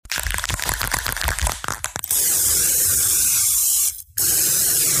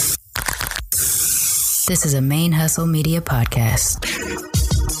This is a Main Hustle Media podcast.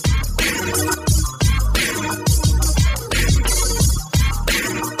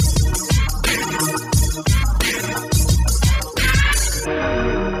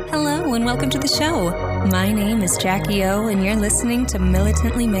 Hello and welcome to the show. My name is Jackie O and you're listening to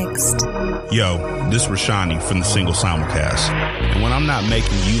Militantly Mixed. Yo, this is Rashani from the Single Simulcast. And when I'm not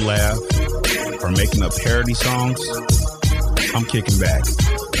making you laugh or making up parody songs, I'm kicking back,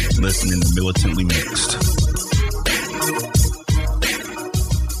 listening to Militantly Mixed.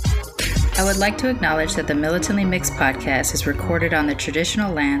 I would like to acknowledge that the Militantly Mixed podcast is recorded on the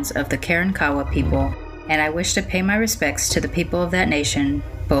traditional lands of the Karankawa people, and I wish to pay my respects to the people of that nation,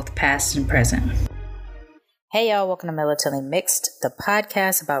 both past and present. Hey y'all, welcome to Militantly Mixed, the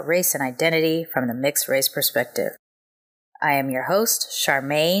podcast about race and identity from the mixed race perspective. I am your host,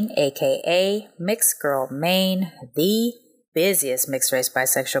 Charmaine, aka Mixed Girl Maine, the busiest mixed race,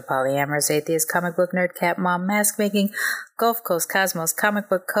 bisexual, polyamorous, atheist, comic book nerd, cat mom, mask making, Gulf Coast Cosmos comic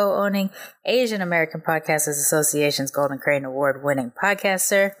book co-owning, Asian American Podcasters Association's Golden Crane Award winning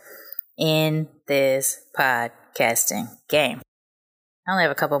podcaster in this podcasting game. I only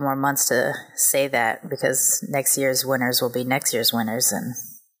have a couple more months to say that because next year's winners will be next year's winners. And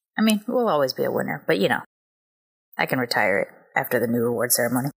I mean, we'll always be a winner, but you know, I can retire it after the new award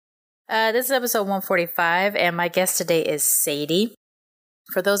ceremony. This is episode 145, and my guest today is Sadie.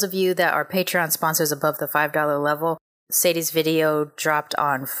 For those of you that are Patreon sponsors above the $5 level, Sadie's video dropped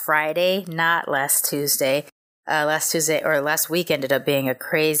on Friday, not last Tuesday. Last week ended up being a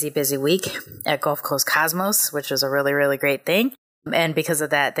crazy busy week at Gulf Coast Cosmos, which was a really, really great thing. And because of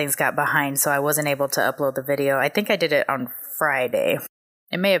that, things got behind, so I wasn't able to upload the video. I think I did it on Friday.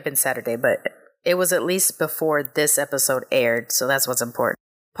 It may have been Saturday, but it was at least before this episode aired, so that's what's important.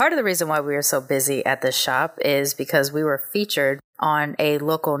 Part of the reason why we were so busy at the shop is because we were featured on a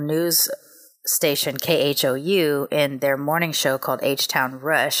local news station, KHOU, in their morning show called H-Town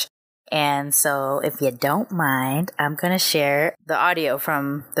Rush. And so if you don't mind, I'm going to share the audio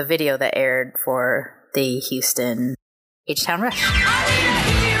from the video that aired for the Houston H-Town Rush.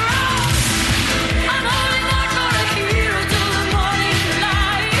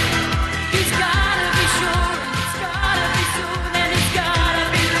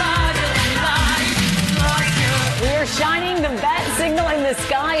 The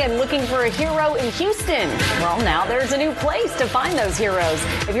sky and looking for a hero in Houston. Well, now there's a new place to find those heroes.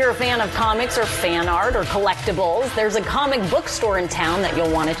 If you're a fan of comics or fan art or collectibles, there's a comic book store in town that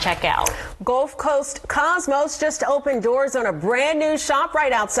you'll want to check out. Gulf Coast Cosmos just opened doors on a brand new shop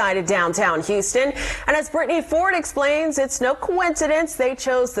right outside of downtown Houston. And as Brittany Ford explains, it's no coincidence they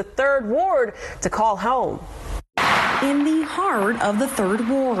chose the 3rd Ward to call home. In the heart of the 3rd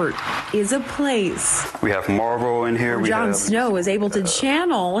Ward is a place we have Marvel in here. Jon Snow is able to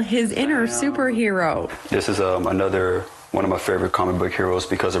channel his inner superhero. This is another one of my favorite comic book heroes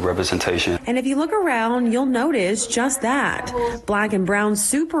because of representation. And if you look around, you'll notice just that. Black and brown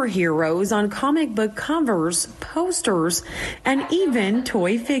superheroes on comic book covers, posters, and even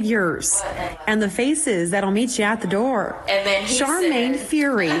toy figures. And the faces that'll meet you at the door. And then Charmaine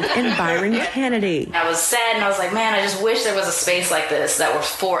Fury and Byron Kennedy. I was sad and I was like, man, I just wish there was a space like this that was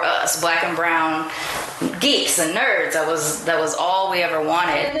for us, black and brown geeks and nerds. That was all we ever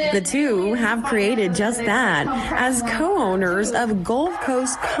wanted. The two have created just that as co-owners of Gulf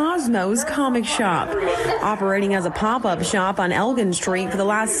Coast Cosmos Comic Shop. Operating as a pop-up shop on Elgin Street for the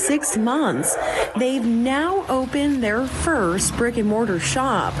last 6 months, they've now opened their first brick-and-mortar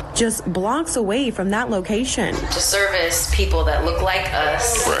shop just blocks away from that location. To service people that look like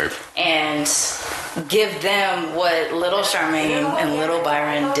us, Right. And give them what little Charmaine and little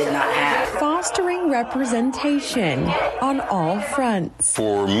Byron did not have. Fostering representation on all fronts.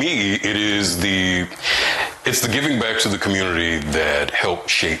 For me, it's the giving back to the community that helped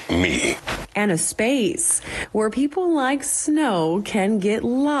shape me. And a space where people like Snow can get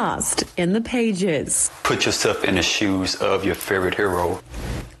lost in the pages. Put yourself in the shoes of your favorite hero.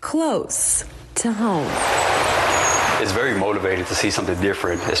 Close to home. It's very motivating to see something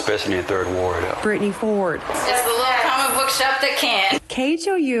different, especially in 3rd Ward. Brittany Ford. It's the little comic book shop that can.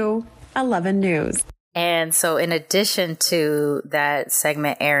 KHOU 11 News. And so in addition to that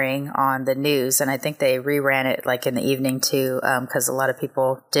segment airing on the news, and I think they reran it like in the evening too, because a lot of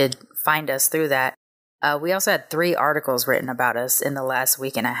people did find us through that, we also had 3 articles written about us in the last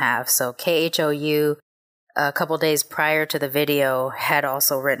week and a half. So KHOU, a couple days prior to the video, had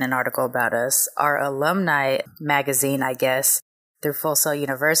also written an article about us. Our alumni magazine, I guess, through Full Sail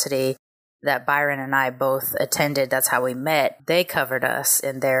University, that Byron and I both attended, that's how we met, they covered us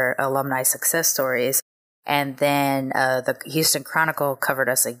in their alumni success stories. And then the Houston Chronicle covered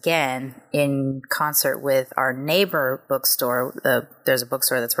us again in concert with our neighbor bookstore. There's a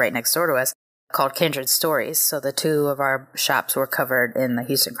bookstore that's right next door to us called Kindred Stories. So the two of our shops were covered in the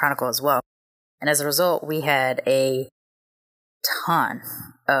Houston Chronicle as well. And as a result, we had a ton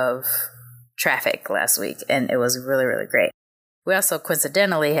of traffic last week, and it was really, really great. We also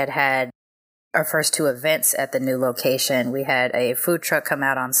coincidentally had our first two events at the new location. We had a food truck come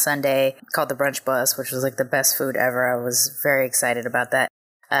out on Sunday called the Brunch Bus, which was like the best food ever. I was very excited about that.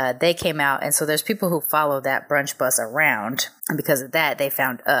 They came out, and so there's people who follow that brunch bus around, and because of that, they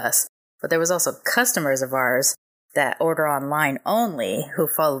found us. But there was also customers of ours that order online only who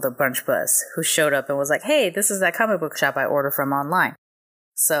follow the brunch bus, who showed up and was like, hey, this is that comic book shop I order from online.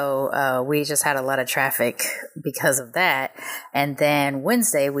 So we just had a lot of traffic because of that. And then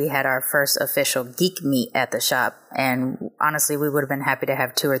Wednesday, we had our first official geek meet at the shop. And honestly, we would have been happy to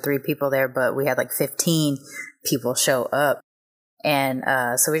have 2 or 3 people there, but we had like 15 people show up. And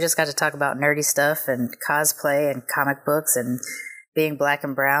so we just got to talk about nerdy stuff and cosplay and comic books and being black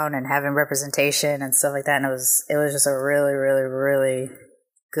and brown and having representation and stuff like that. And it was just a really, really, really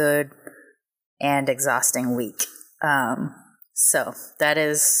good and exhausting week. So that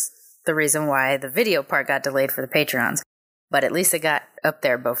is the reason why the video part got delayed for the Patreons. But at least it got up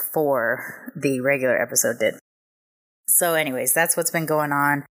there before the regular episode did. So anyways, that's what's been going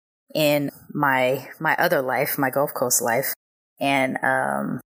on in my other life, my Gulf Coast life. And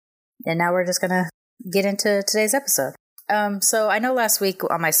now we're just going to get into today's episode. So I know last week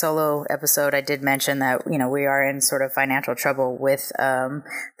on my solo episode, I did mention that, we are in sort of financial trouble with the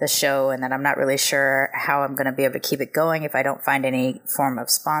show, and that I'm not really sure how I'm going to be able to keep it going if I don't find any form of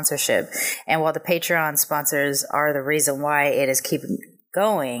sponsorship. And while the Patreon sponsors are the reason why it is keeping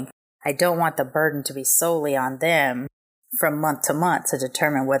going, I don't want the burden to be solely on them from month to month to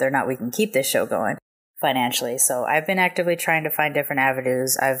determine whether or not we can keep this show going financially. So I've been actively trying to find different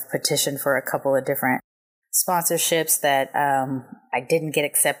avenues. I've petitioned for a couple of different sponsorships that I didn't get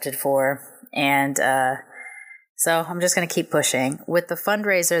accepted for, and so I'm just going to keep pushing with the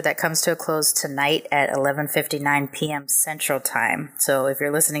fundraiser that comes to a close tonight at 11:59 p.m. Central Time. So if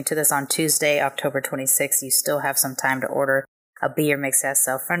you're listening to this on Tuesday, October 26th, you still have some time to order a Be Your Mixed Ass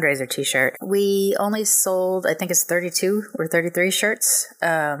Self fundraiser t-shirt. We only sold, I think it's 32 or 33 shirts.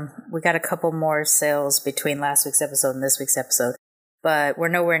 We got a couple more sales between last week's episode and this week's episode, but we're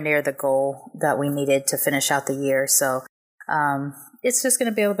nowhere near the goal that we needed to finish out the year. So it's just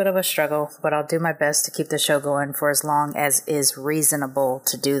going to be a little bit of a struggle, but I'll do my best to keep the show going for as long as is reasonable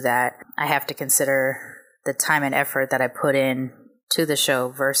to do that. I have to consider the time and effort that I put in to the show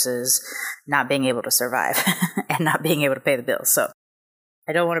versus not being able to survive and not being able to pay the bills. So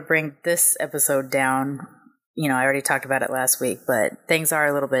I don't want to bring this episode down. I already talked about it last week, but things are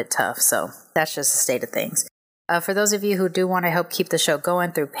a little bit tough. So that's just the state of things. For those of you who do want to help keep the show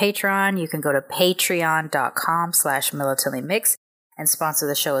going through Patreon, you can go to patreon.com/militantlymix and sponsor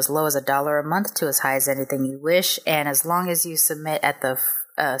the show as low as $1 a month to as high as anything you wish. And as long as you submit at the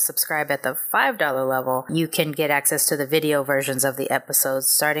subscribe at the $5 level, you can get access to the video versions of the episodes,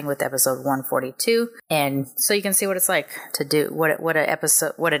 starting with episode 142. And so you can see what it's like to do what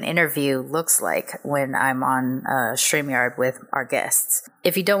an interview looks like when I'm on StreamYard with our guests.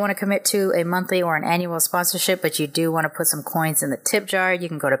 If you don't want to commit to a monthly or an annual sponsorship, but you do want to put some coins in the tip jar, you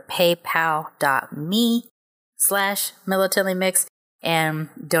can go to paypal.me/militantlymix and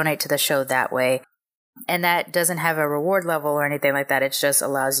donate to the show that way. And that doesn't have a reward level or anything like that. It just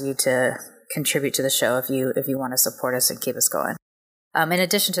allows you to contribute to the show if you want to support us and keep us going. In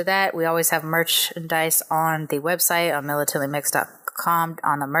addition to that, we always have merchandise on the website on militantlymix.com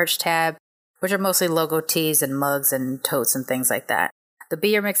on the merch tab, which are mostly logo tees and mugs and totes and things like that. The Be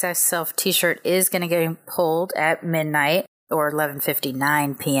Your Mixed Ass Self t-shirt is going to get pulled at midnight or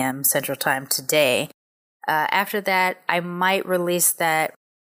 11:59 p.m. Central Time today. After that, I might release that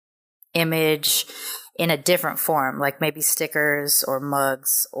image in a different form, like maybe stickers or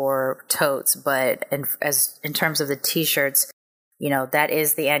mugs or totes. But in terms of the t-shirts, that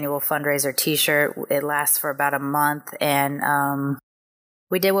is the annual fundraiser t-shirt. It lasts for about a month, and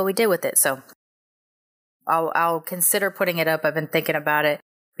we did what we did with it. So I'll consider putting it up. I've been thinking about it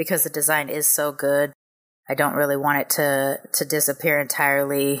because the design is so good. I don't really want it to disappear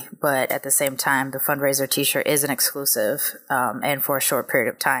entirely, but at the same time, the fundraiser t-shirt is an exclusive and for a short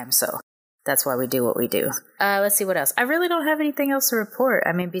period of time. So that's why we do what we do. Let's see what else. I really don't have anything else to report.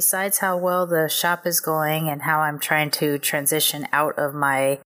 I mean, besides how well the shop is going and how I'm trying to transition out of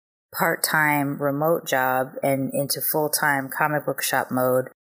my part-time remote job and into full-time comic book shop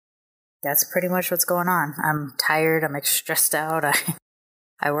mode, that's pretty much what's going on. I'm tired. I'm stressed out.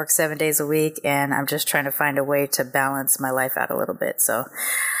 I work 7 days a week, and I'm just trying to find a way to balance my life out a little bit. So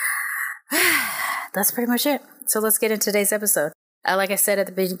that's pretty much it. So let's get into today's episode. Like I said at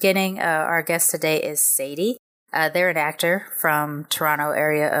the beginning, our guest today is Sadie. They're an actor from Toronto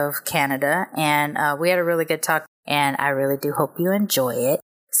area of Canada, and we had a really good talk, and I really do hope you enjoy it.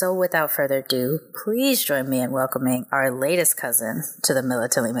 So without further ado, please join me in welcoming our latest cousin to the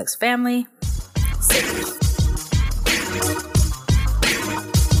Militantly Mixed family, Sadie.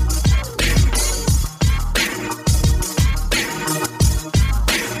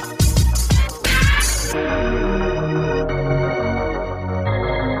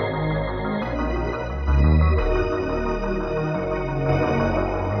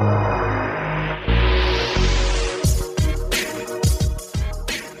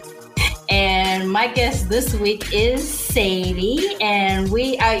 My guest this week is Sadie, and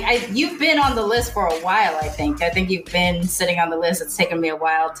you've been on the list for a while. I think you've been sitting on the list. It's taken me a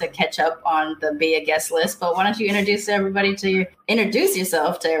while to catch up on the be a guest list. But why don't you introduce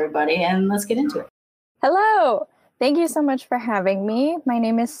yourself to everybody, and let's get into it. Hello. Thank you so much for having me. My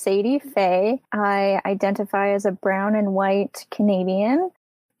name is Sadie Faye. I identify as a brown and white Canadian,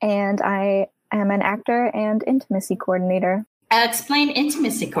 and I am an actor and intimacy coordinator. Explain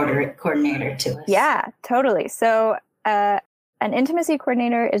intimacy coordinator to us. Yeah, totally. So an intimacy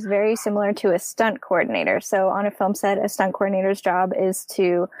coordinator is very similar to a stunt coordinator. So on a film set, a stunt coordinator's job is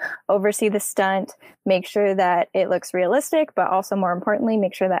to oversee the stunt, make sure that it looks realistic, but also more importantly,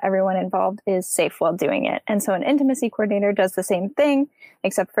 make sure that everyone involved is safe while doing it. And so an intimacy coordinator does the same thing,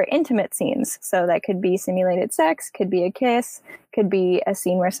 except for intimate scenes. So that could be simulated sex, could be a kiss, could be a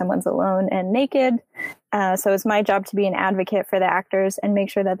scene where someone's alone and naked. So it's my job to be an advocate for the actors and make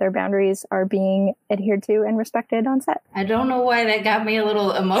sure that their boundaries are being adhered to and respected on set. I don't know why that got me a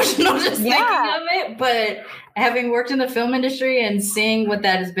little emotional just thinking of it, but having worked in the film industry and seeing what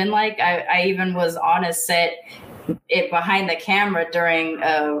that has been like, I even was on a set behind the camera during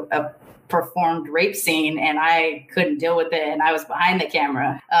a performed rape scene, and I couldn't deal with it, and I was behind the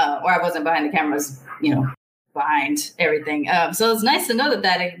camera, or I wasn't behind the camera, I was, behind everything. So it's nice to know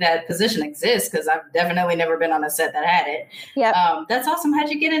that position exists, because I've definitely never been on a set that had it. Yeah, that's awesome. How'd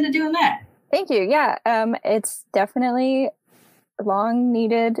you get into doing that? Thank you. Yeah, it's definitely long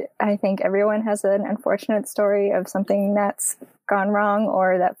needed. I think everyone has an unfortunate story of something that's gone wrong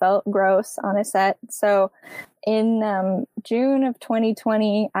or that felt gross on a set. So in June of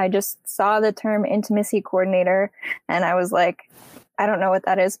 2020, I just saw the term intimacy coordinator, and I was like, I don't know what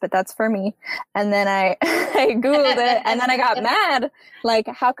that is, but that's for me. And then I Googled it, and then I got mad. Like,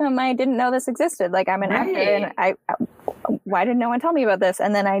 how come I didn't know this existed? Like, I'm an actor, and why did no one tell me about this?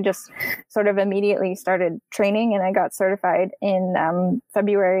 And then I just sort of immediately started training, and I got certified in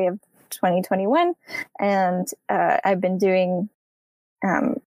February of 2021. And I've been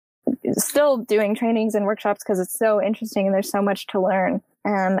still doing trainings and workshops because it's so interesting and there's so much to learn.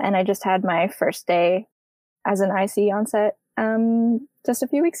 And I just had my first day as an IC on set just a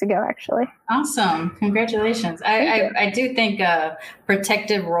few weeks ago, actually. Awesome. Congratulations. I do think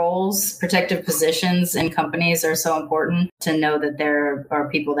protective roles, protective positions in companies are so important to know that there are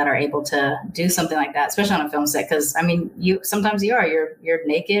people that are able to do something like that, especially on a film set. Because, sometimes you're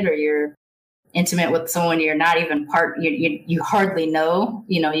naked or you're intimate with someone you're not even you hardly know.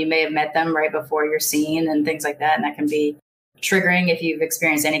 You may have met them right before your scene and things like that. And that can be triggering if you've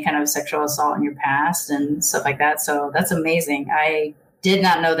experienced any kind of sexual assault in your past and stuff like that. So that's amazing. I did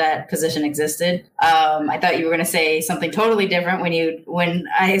not know that position existed. I thought you were going to say something totally different when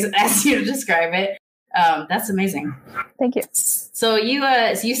I asked you to describe it. That's amazing. Thank you. So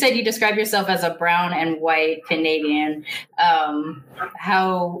you said you describe yourself as a brown and white Canadian.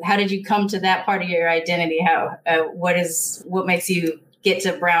 How did you come to that part of your identity? What makes you get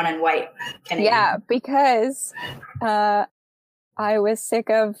to brown and white Canadian? Yeah, because I was sick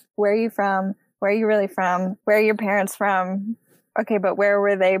of where are you from? Where are you really from? Where are your parents from? Okay, but where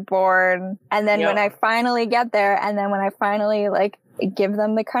were they born? And then when I finally get there, and then when I finally give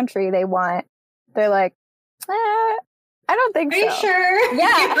them the country they want, they're like, I don't think so. Are you sure?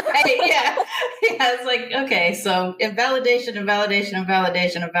 Yeah. Right, yeah. Yeah, it's like, okay, so invalidation. Yeah.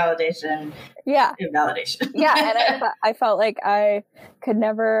 Invalidation. Yeah, and I felt like I could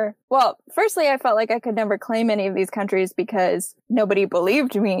never, firstly, I felt like I could never claim any of these countries because nobody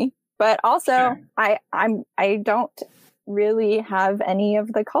believed me. But also, sure. I don't really have any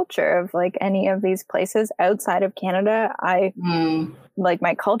of the culture of any of these places outside of Canada.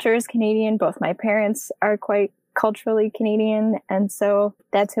 My culture is Canadian. Both my parents are quite culturally Canadian, and so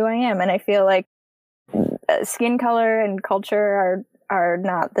that's who I am. And I feel like skin color and culture are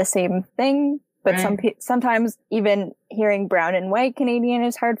not the same thing But sometimes even hearing brown and white Canadian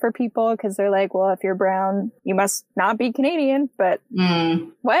is hard for people because they're like, well, if you're brown, you must not be Canadian. But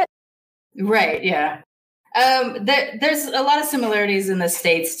what? Right. Yeah. There's a lot of similarities in the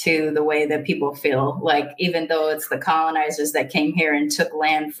States to the way that people feel. Like, even though it's the colonizers that came here and took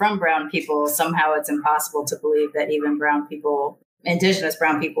land from brown people, somehow it's impossible to believe that even brown people, indigenous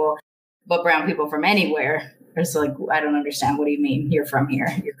brown people, but brown people from anywhere, it's like, I don't understand. What do you mean you're from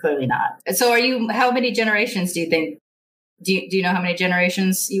here? You're clearly not. So how many generations do you think, do you know how many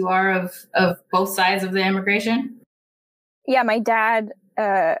generations you are of both sides of the immigration? Yeah, my dad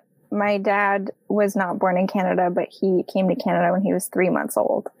was not born in Canada, but he came to Canada when he was 3 months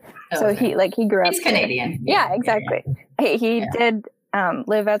old. So he grew up. He's Canadian. Yeah, exactly. He did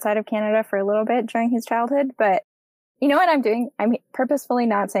live outside of Canada for a little bit during his childhood, but you know what I'm doing? I'm purposefully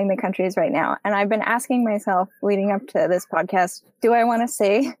not saying the countries right now. And I've been asking myself leading up to this podcast, do I want to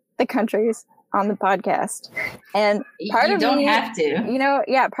say the countries on the podcast? And part of me, you don't have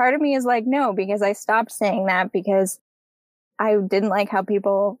to. Part of me is like, no, because I stopped saying that because I didn't like how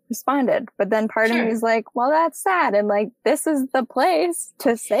people responded. But then part of me is like, well, that's sad. And like, this is the place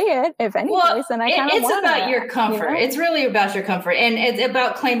to say it, if any place. And I kind of it's about your comfort. You know? It's really about your comfort. And it's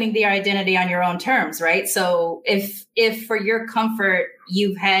about claiming the identity on your own terms, right? So if for your comfort,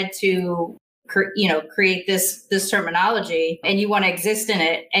 you've had to, create this terminology and you want to exist in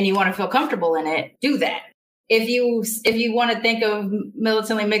it and you want to feel comfortable in it, do that. If you want to think of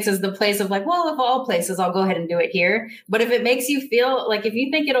Militantly Mixed as the place of like, well, of all places, I'll go ahead and do it here. But if it makes you feel like, if you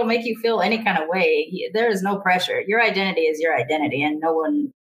think it'll make you feel any kind of way, there is no pressure. Your identity is your identity, and no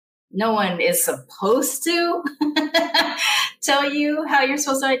one is supposed to tell you how you're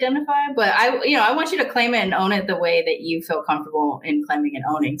supposed to identify. But I want you to claim it and own it the way that you feel comfortable in claiming and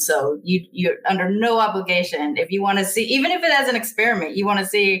owning. So you're under no obligation. If you want to see, even if it as an experiment, you want to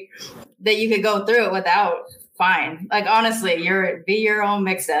see that you could go through it without, fine. Like, honestly, be your own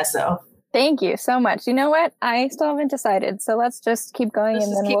mixed SO. Thank you so much. You know what? I still haven't decided. So let's just keep going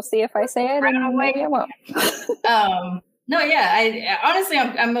we'll see if I say it and maybe I won't. No, yeah.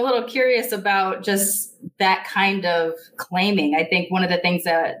 I'm a little curious about just that kind of claiming. I think one of the things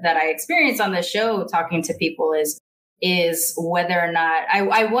that I experience on the show talking to people is whether or not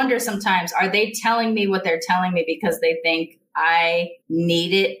I wonder sometimes, are they telling me what they're telling me because they think I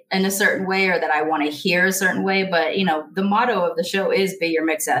need it in a certain way or that I want to hear a certain way? But, the motto of the show is be your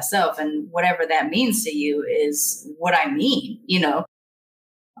mixed ass self. And whatever that means to you is what I mean.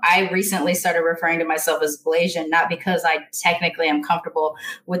 I recently started referring to myself as Blasian, not because I technically am comfortable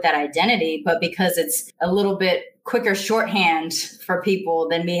with that identity, but because it's a little bit quicker shorthand for people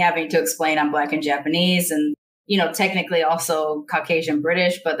than me having to explain I'm Black and Japanese and, technically also Caucasian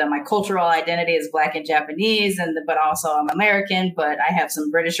British, but then my cultural identity is Black and Japanese, but also I'm American, but I have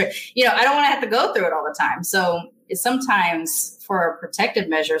some British, I don't want to have to go through it all the time. So it's sometimes for a protective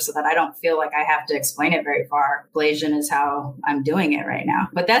measure so that I don't feel like I have to explain it very far. Blasian is how I'm doing it right now.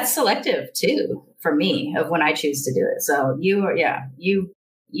 But that's selective too, for me, of when I choose to do it. So you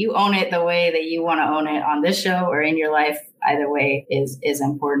own it the way that you want to own it on this show or in your life. Either way is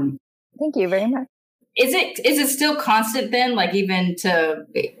important. Thank you very much. Is it still constant then? Like, even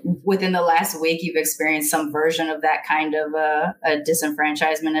within the last week, you've experienced some version of that kind of a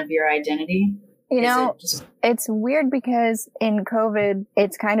disenfranchisement of your identity? It's weird because in COVID,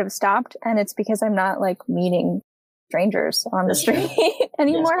 it's kind of stopped, and it's because I'm not like meeting strangers on the street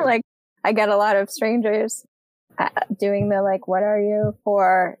anymore. Like, I get a lot of strangers doing the like, what are you?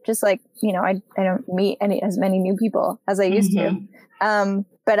 Or just like, I don't meet as many new people as I used to.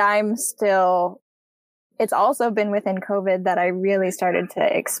 But I'm still, it's also been within COVID that I really started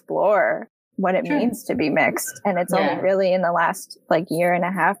to explore what it means to be mixed. And it's only really in the last like year and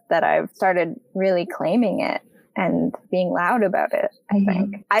a half that I've started really claiming it and being loud about it, I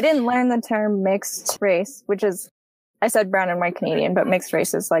think. I didn't learn the term mixed race, which is, I said brown and white Canadian, but mixed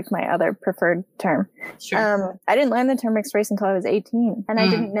race is like my other preferred term. Sure. I didn't learn the term mixed race until I was 18. And I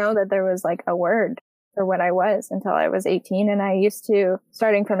didn't know that there was like a word for what I was until I was 18. And I used to,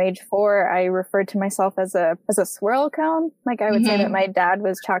 starting from age 4, I referred to myself as a swirl cone. Like, I would say that my dad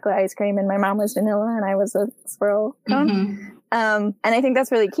was chocolate ice cream and my mom was vanilla and I was a swirl cone. And I think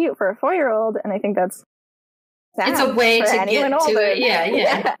that's really cute for a 4-year-old. And I think that's sad. It's a way to get to it.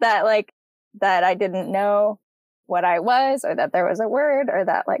 Yeah. that I didn't know what I was, or that there was a word, or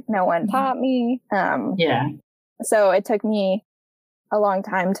that like no one taught me. So it took me a long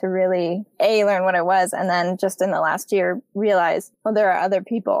time to really learn what I was, and then just in the last year realize, well, there are other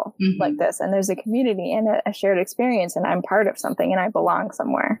people like this, and there's a community and a shared experience, and I'm part of something and I belong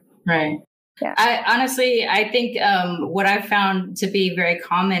somewhere. Right. Yeah. I think what I've found to be very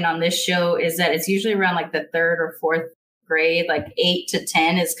common on this show is that it's usually around like the 3rd or 4th grade, like 8 to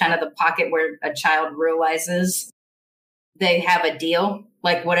 10 is kind of the pocket where a child realizes they have a deal,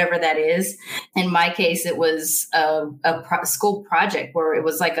 like whatever that is. In my case, it was a school project where it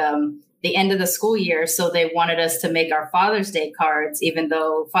was like the end of the school year. So they wanted us to make our Father's Day cards, even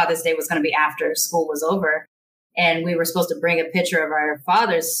though Father's Day was going to be after school was over. And we were supposed to bring a picture of our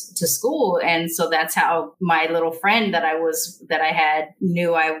fathers to school. And so that's how my little friend that I had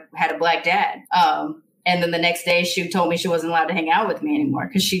knew I had a Black dad. And then the next day she told me she wasn't allowed to hang out with me anymore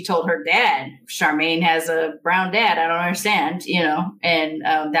because she told her dad, Charmaine has a brown dad. I don't understand, and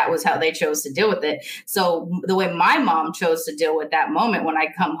that was how they chose to deal with it. So the way my mom chose to deal with that moment when I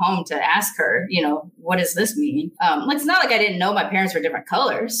come home to ask her, what does this mean? It's not like I didn't know my parents were different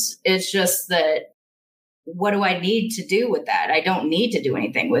colors. It's just that, what do I need to do with that? I don't need to do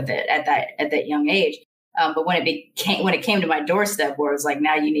anything with it at that young age. But when it came to my doorstep, where it was like,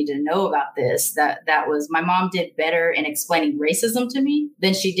 now you need to know about this, that was, my mom did better in explaining racism to me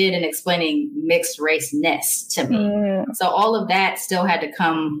than she did in explaining mixed raceness to me. So all of that still had to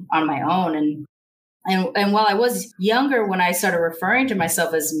come on my own. And while I was younger, when I started referring to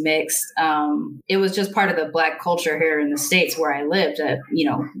myself as mixed, it was just part of the Black culture here in the States where I lived.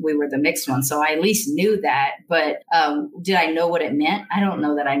 We were the mixed ones. So I at least knew that. But did I know what it meant? I don't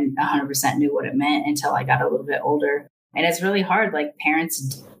know that I 100% knew what it meant until I got a little bit older. And it's really hard. Like,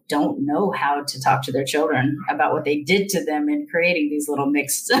 parents don't know how to talk to their children about what they did to them in creating these little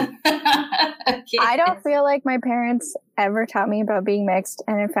mixed kids. I don't feel like my parents ever taught me about being mixed.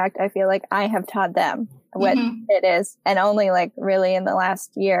 And in fact, I feel like I have taught them what it is. And only like really in the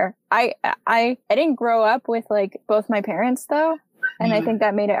last year. I didn't grow up with like both my parents though. And I think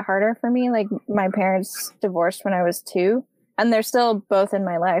that made it harder for me. Like, my parents divorced when I was 2. And they're still both in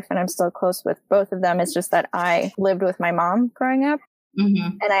my life and I'm still close with both of them. It's just that I lived with my mom growing up.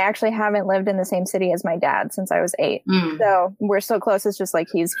 And I actually haven't lived in the same city as my dad since I was 8. So we're so close. It's just like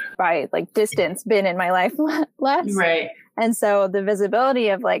he's by like distance been in my life less. Right. And so the visibility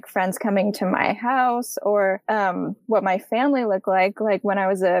of like friends coming to my house or what my family looked like when I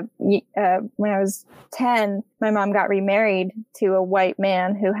was when I was 10, my mom got remarried to a white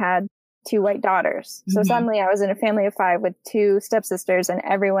man who had 2 white daughters. So suddenly I was in a family of 5 with 2 stepsisters and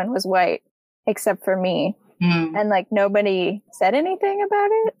everyone was white except for me. And like nobody said anything about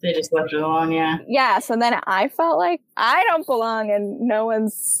it. They just left it alone. Yeah. Yeah. So then I felt like I don't belong and no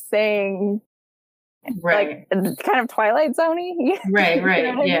one's saying like kind of Twilight Zone-y. Right.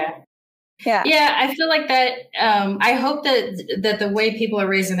 Yeah. Yeah. I feel like that. I hope that the way people are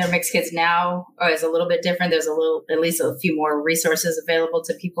raising their mixed kids now is a little bit different. There's at least a few more resources available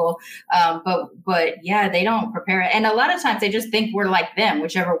to people. But yeah, they don't prepare. And a lot of times they just think we're like them,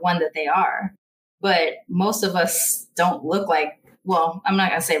 whichever one that they are. But most of us don't look like, well, I'm not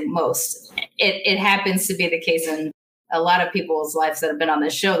going to say most. It happens to be the case in a lot of people's lives that have been on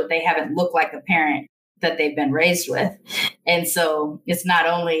this show that they haven't looked like the parent that they've been raised with. And so it's not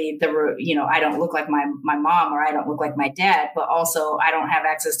only I don't look like my mom or I don't look like my dad, but also I don't have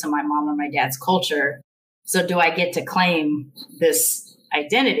access to my mom or my dad's culture. So do I get to claim this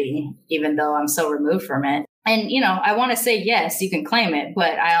identity, even though I'm so removed from it? And, I want to say, yes, you can claim it,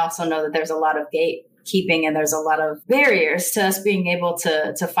 but I also know that there's a lot of gatekeeping and there's a lot of barriers to us being able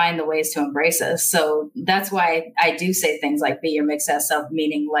to find the ways to embrace us. So that's why I do say things like be your mixed ass self,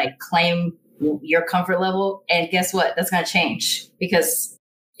 meaning like claim your comfort level. And guess what? That's going to change, because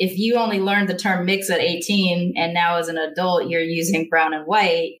if you only learned the term mix at 18 and now as an adult, you're using brown and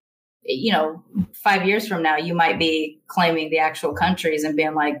white, 5 years from now, you might be claiming the actual countries and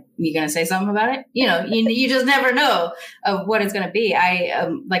being like, you going to say something about it? You just never know of what it's going to be.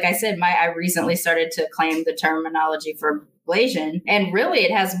 Like I said, I recently started to claim the terminology for Blasian. And really,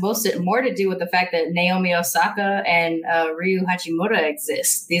 it has more to do with the fact that Naomi Osaka and Ryu Hachimura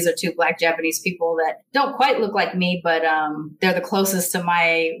exist. These are 2 Black Japanese people that don't quite look like me, but they're the closest to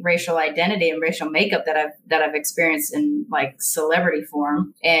my racial identity and racial makeup that I've experienced in like celebrity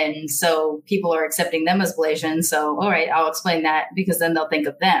form. And so people are accepting them as Blasian. So, all right, I'll explain that, because then they'll think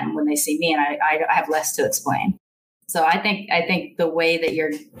of them when they see me, and I have less to explain. So I think the way that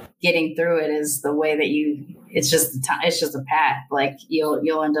you're getting through it is the way that it's just a path. Like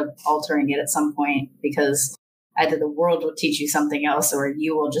you'll end up altering it at some point, because either the world will teach you something else or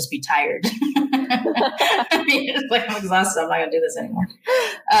you will just be tired. I mean, it's like, I'm exhausted. I'm not going to do this anymore.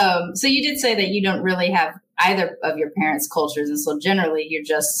 So you did say that you don't really have either of your parents' cultures. And so generally you're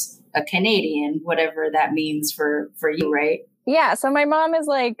just a Canadian, whatever that means for you, right? Yeah. So my mom is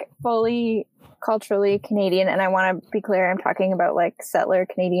like fully culturally Canadian, and I want to be clear, I'm talking about like settler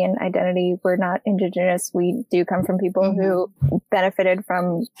Canadian identity. We're not Indigenous. We do come from people who benefited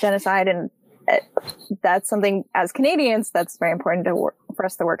from genocide, and that's something as Canadians that's very important for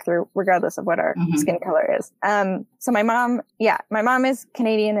us to work through, regardless of what our skin color is. So my mom is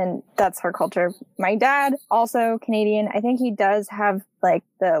Canadian, and that's her culture. My dad, also Canadian. I think he does have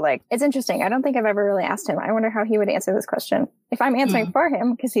it's interesting. I don't think I've ever really asked him. I wonder how he would answer this question. If I'm answering for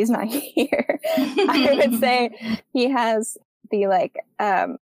him, because he's not here, I would say he has the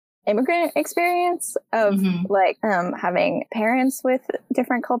immigrant experience of having parents with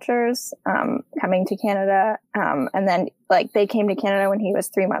different cultures, coming to Canada. And then they came to Canada when he was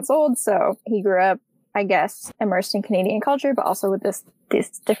 3 months old. So he grew up, I guess, immersed in Canadian culture, but also with this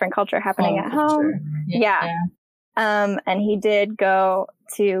different culture happening at home. Yeah. And he did go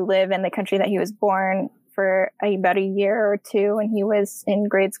to live in the country that he was born for about a year or two when he was in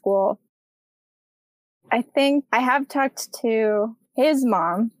grade school. I think I have talked to his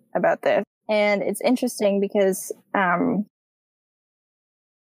mom about this, and it's interesting because I'm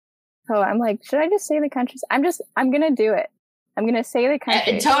like, should I just say the countries? I'm gonna do it. I'm gonna say the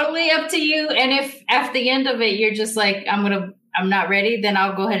country. Totally up to you. And if at the end of it you're just like, I'm not ready, then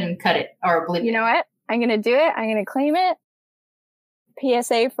I'll go ahead and cut it or bleep it. You know what? I'm gonna do it. I'm gonna claim it.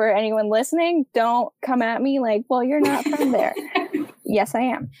 PSA for anyone listening: don't come at me like, well, you're not from there. Yes, I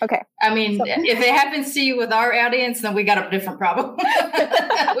am. Okay. I mean, if it happens to you with our audience, then we got a different problem.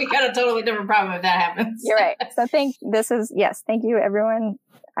 We got a totally different problem if that happens. You're right. So thank you, everyone.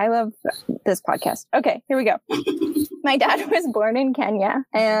 I love this podcast. Okay, here we go. My dad was born in Kenya,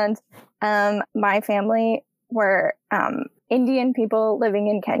 and my family were Indian people living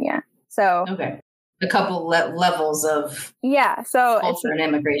in Kenya. So a couple levels of culture and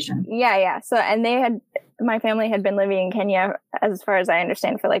immigration. Yeah. So, and my family had been living in Kenya, as far as I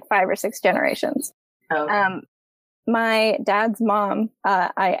understand, for 5 or 6 generations. My dad's mom,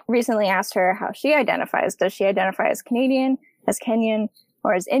 I recently asked her how she identifies. Does she identify as Canadian, as Kenyan,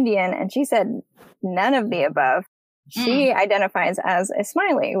 or as Indian? And she said none of the above. She identifies as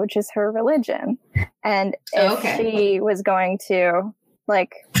Ismaili, which is her religion. And if she was going to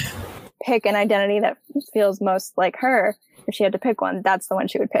pick an identity that feels most like her, if she had to pick one, that's the one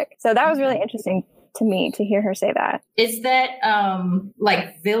she would pick. So that was really interesting to me to hear her say that. Is that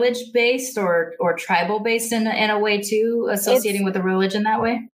village based or tribal based in a way too, associating with the religion that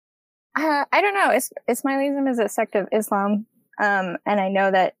way? I don't know. Ismailism is a sect of Islam, and I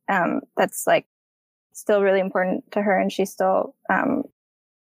know that that's still really important to her, and she still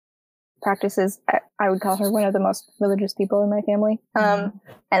practices. I would call her one of the most religious people in my family. And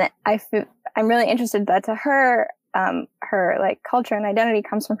I'm really interested that to her, her culture and identity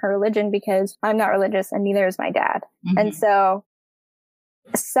comes from her religion, because I'm not religious and neither is my dad. And so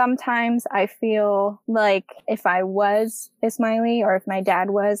sometimes I feel like if I was Ismaili, or if my dad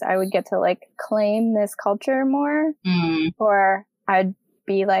was, I would get to claim this culture more, or I'd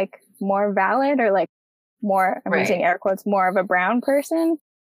be more valid, or more, I'm using air quotes, more of a brown person.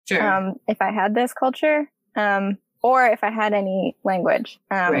 Sure. If I had this culture, or if I had any language.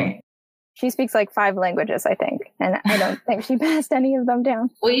 She speaks 5 languages, I think, and I don't think she passed any of them down.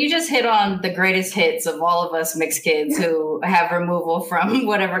 Well, you just hit on the greatest hits of all of us mixed kids who have removal from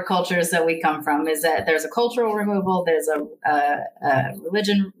whatever cultures that we come from. Is that there's a cultural removal, there's a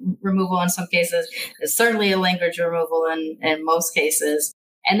religion removal in some cases, there's certainly a language removal in most cases.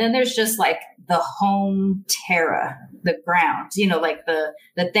 And then there's just the home terra, the ground,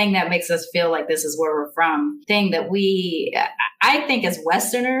 the thing that makes us feel like this is where we're from, thing that I think as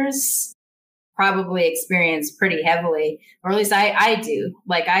Westerners probably experience pretty heavily, or at least I do.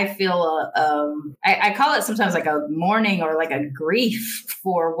 I feel, I call it sometimes a mourning or a grief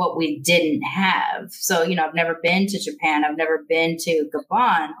for what we didn't have. So, I've never been to Japan. I've never been to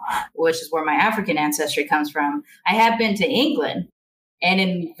Gabon, which is where my African ancestry comes from. I have been to England. And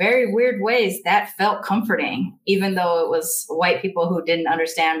in very weird ways, that felt comforting, even though it was white people who didn't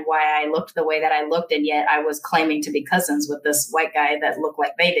understand why I looked the way that I looked. And yet I was claiming to be cousins with this white guy that looked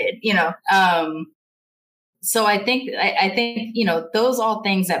like they did, So I think, those all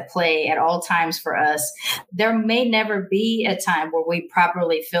things at play at all times for us. There may never be a time where we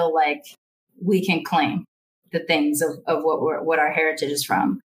properly feel like we can claim the things of what our heritage is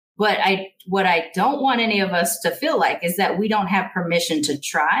from. But what I don't want any of us to feel like is that we don't have permission to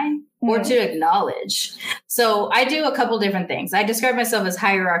try or to acknowledge. So I do a couple different things. I describe myself as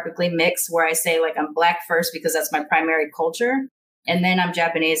hierarchically mixed, where I say I'm Black first because that's my primary culture. And then I'm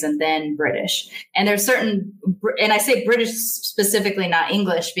Japanese and then British. And there's and I say British specifically, not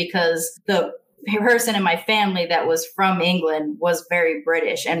English, because the person in my family that was from England was very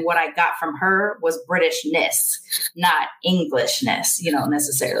British. And what I got from her was Britishness, not Englishness,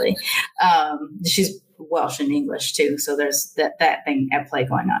 necessarily. She's Welsh and English too. So there's that thing at play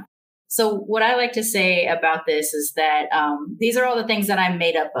going on. So what I like to say about this is that these are all the things that I'm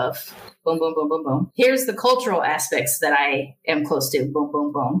made up of. Boom, boom, boom, boom, boom. Here's the cultural aspects that I am close to. Boom,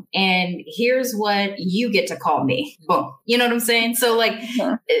 boom, boom. And here's what you get to call me. Boom. You know what I'm saying? So like,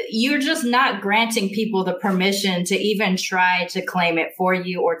 you're just not granting people the permission to even try to claim it for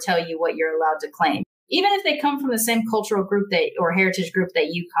you or tell you what you're allowed to claim. Even if they come from the same cultural group or heritage group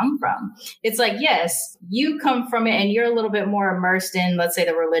that you come from, it's like, yes, you come from it and you're a little bit more immersed in, let's say,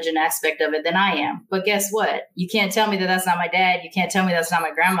 the religion aspect of it than I am. But guess what? You can't tell me that that's not my dad. You can't tell me that's not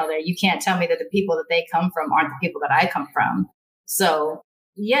my grandmother. You can't tell me that the people that they come from aren't the people that I come from. So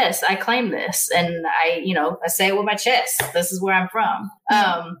yes, I claim this, and I say it with my chest. This is where I'm from.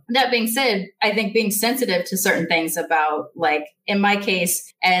 That being said, I think being sensitive to certain things about, like, in my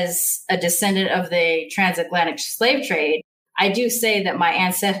case, as a descendant of the transatlantic slave trade, I do say that my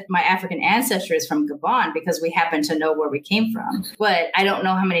African ancestry is from Gabon because we happen to know where we came from. But I don't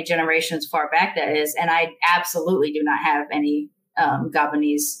know how many generations far back that is, and I absolutely do not have any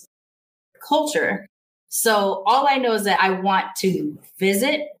Gabonese culture. So all I know is that I want to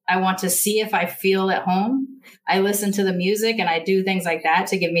visit. I want to see if I feel at home. I listen to the music and I do things like that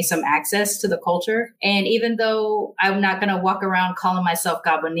to give me some access to the culture. And even though I'm not going to walk around calling myself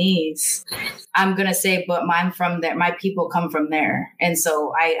Gabonese, I'm going to say, but I'm from there. My people come from there. And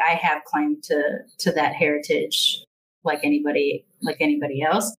so I have claim to that heritage like anybody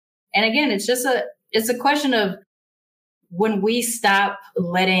else. And again, it's a question of when we stop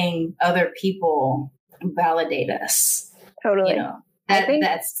letting other people validate us. Totally.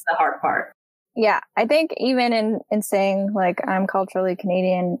 That's the hard part. Yeah. I think even in saying like I'm culturally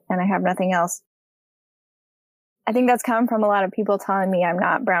Canadian and I have nothing else, I think that's come from a lot of people telling me I'm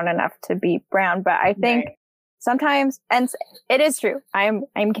not brown enough to be brown. But I think sometimes, and it is true, I'm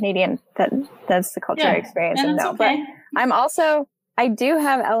Canadian. That's the culture I experience. And no, okay. But I do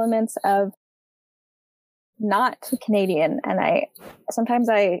have elements of not Canadian, and I sometimes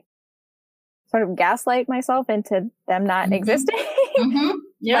sort of gaslight myself into them not existing. Mm-hmm.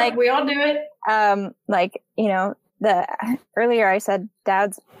 Yeah, like, we all do it. Earlier I said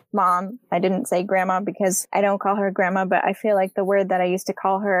dad's mom. I didn't say grandma because I don't call her grandma, but I feel like the word that I used to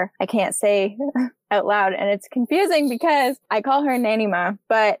call her, I can't say out loud. And it's confusing because I call her Nanny Ma,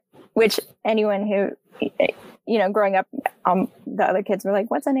 which anyone who, growing up, the other kids were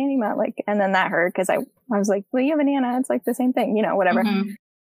like, what's a Nanny Ma? Like, and then that hurt because I was like, well, you have a Nana. It's like the same thing, whatever. Mm-hmm.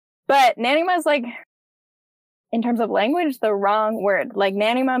 But Nanny Ma is like, in terms of language, the wrong word. Like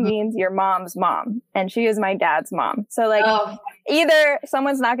Nanny Ma means your mom's mom, and she is my dad's mom. So like either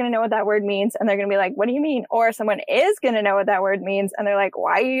someone's not going to know what that word means and they're going to be like, what do you mean? Or someone is going to know what that word means and they're like,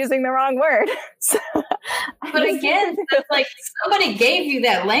 why are you using the wrong word? But again, it's like somebody gave you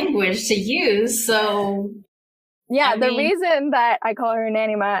that language to use. So yeah, the reason that I call her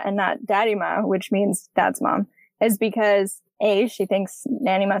Nanny Ma and not Daddy Ma, which means dad's mom, is because A, she thinks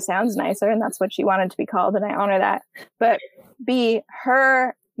Nanny Ma sounds nicer and that's what she wanted to be called, and I honor that. But B,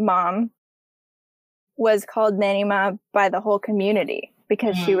 her mom was called Nanny Ma by the whole community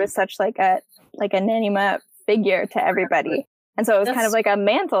because she was such like a Nanny Ma figure to everybody. And so it was kind of like a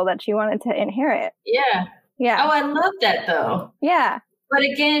mantle that she wanted to inherit. Yeah. Yeah. Oh, I love that though. Yeah. But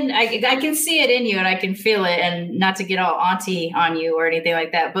again, I can see it in you and I can feel it, and not to get all auntie on you or anything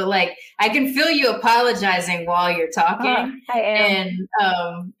like that, but like I can feel you apologizing while you're talking. I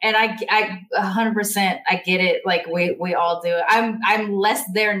am. And I 100% I get it. Like we all do it. I'm less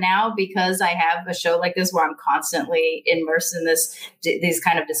there now because I have a show like this where I'm constantly immersed in these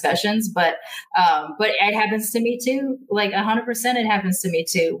kind of discussions. But it happens to me too. Like 100% it happens to me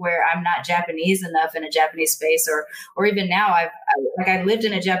too, where I'm not Japanese enough in a Japanese space, or even now I lived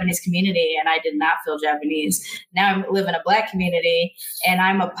in a Japanese community and I did not feel Japanese. Now I live in a Black community and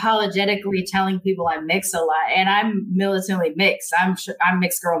I'm apologetically telling people I'm mixed a lot, and I'm militantly mixed. I'm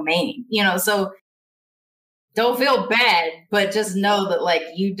mixed girl Maine, so don't feel bad, but just know that like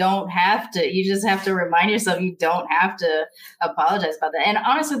you just have to remind yourself you don't have to apologize about that. And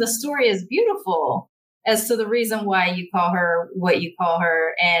honestly, the story is beautiful as to the reason why you call her what you call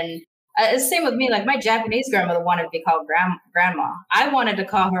her. And same with me. Like my Japanese grandmother wanted to be called grandma. I wanted to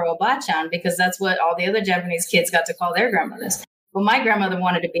call her Obachan because that's what all the other Japanese kids got to call their grandmothers. But my grandmother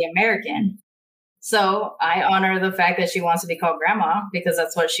wanted to be American. So I honor the fact that she wants to be called grandma because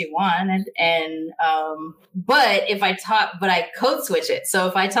that's what she wanted. And, but I code switch it. So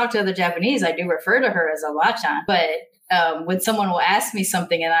if I talk to other Japanese, I do refer to her as Obachan, but when someone will ask me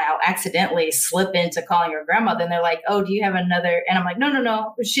something and I'll accidentally slip into calling her grandma, then they're like, "Oh, do you have another?" And I'm like,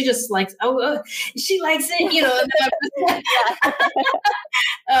 "No. She just likes. She likes it, you know."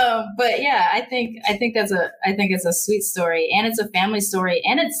 But yeah, I think it's a sweet story, and it's a family story,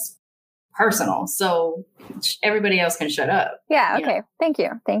 and it's personal. So everybody else can shut up. Yeah. Okay. Thank you.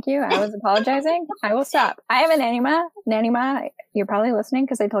 I was apologizing. I will stop. I have a Nanny Ma. You're probably listening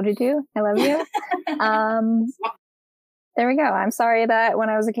because I told you to. I love you. There we go. I'm sorry that when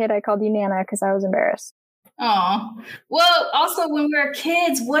I was a kid, I called you Nana because I was embarrassed. Oh, well, also when we were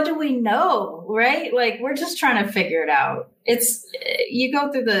kids, what do we know, right? Like, we're just trying to figure it out. It's, you go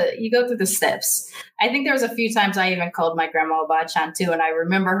through the steps. I think there was a few times I even called my grandma Bachan too. And I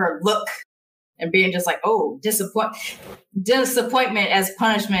remember her look and being just like, oh, disappointment as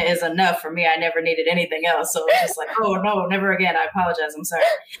punishment is enough for me. I never needed anything else. So it's just like, oh no, never again. I apologize. I'm sorry.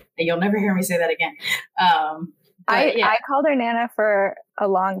 And you'll never hear me say that again. I called her Nana for a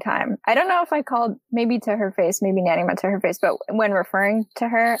long time. I don't know if I called maybe to her face, maybe Nanny Ma to her face, but when referring to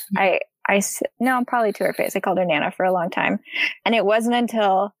her, no, probably to her face. I called her Nana for a long time. And it wasn't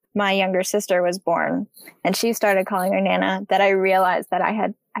until my younger sister was born and she started calling her Nana that I realized that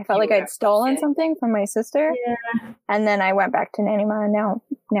I felt like I'd stolen something from my sister. Yeah. And then I went back to Nanny Ma, and now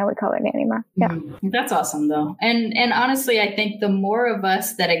we call her Nanny Ma. Yeah. Mm-hmm. That's awesome though. And honestly, I think the more of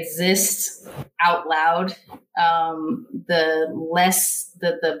us that exist out loud, the less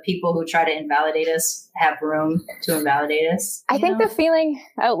the people who try to invalidate us have room to invalidate us. I think the feeling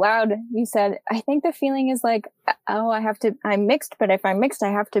out loud, you said, I think the feeling is like, oh, I'm mixed, but if I'm mixed, I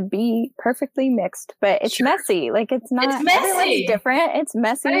have to be perfectly mixed. But it's messy. Like, it's not, it's messy. Everyone's different. It's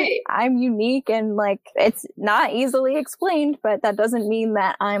messy. Right. I'm unique, and like, it's not easily explained, but that doesn't mean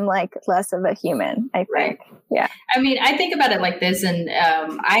that I'm like less of a human, I think. Right. Yeah. I mean, I think about it like this, and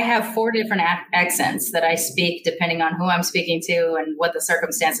I have 4 different accents that I speak depending on who I'm speaking to and what the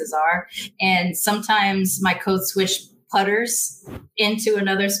circumstances are. And sometimes my code switch putters into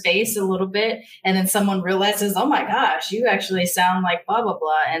another space a little bit. And then someone realizes, oh my gosh, you actually sound like blah, blah,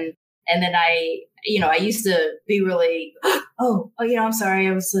 blah. And then I used to be really, I'm sorry.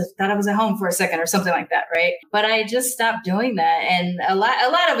 Thought I was at home for a second or something like that. Right. But I just stopped doing that. And a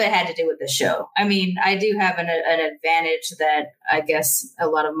lot of it had to do with the show. I mean, I do have an advantage that I guess a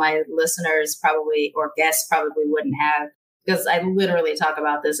lot of my listeners probably, or guests probably wouldn't have, because I literally talk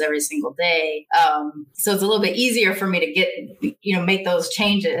about this every single day. So it's a little bit easier for me to get, make those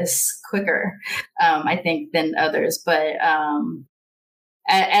changes quicker, I think, than others. But,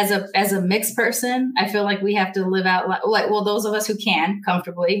 as a mixed person, I feel like we have to live out loud. Well, those of us who can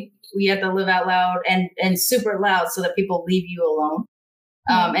comfortably, we have to live out loud and super loud so that people leave you alone.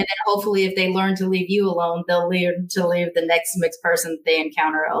 And then hopefully if they learn to leave you alone, they'll learn to leave the next mixed person they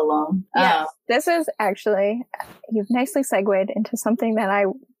encounter alone. Yes, this is actually, you've nicely segued into something that I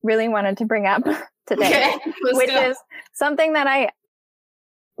really wanted to bring up today, which is something that I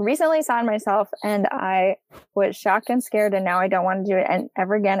recently saw in myself, and I was shocked and scared, and now I don't want to do it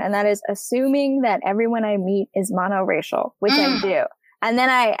ever again. And that is assuming that everyone I meet is monoracial, which I do. And then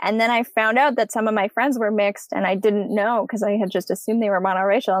I found out that some of my friends were mixed, and I didn't know because I had just assumed they were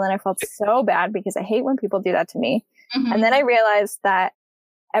monoracial. And then I felt so bad because I hate when people do that to me. Mm-hmm. And then I realized that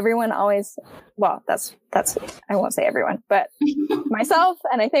everyone always, well, that's I won't say everyone, but myself,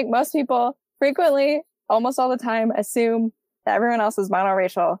 and I think most people frequently, almost all the time, assume that everyone else is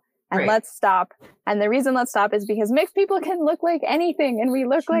monoracial. And let's stop. And the reason let's stop is because mixed people can look like anything, and we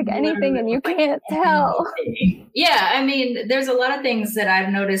look like anything, and you can't tell. Yeah. I mean, there's a lot of things that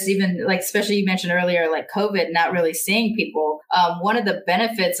I've noticed, even like, especially you mentioned earlier, like COVID, not really seeing people. One of the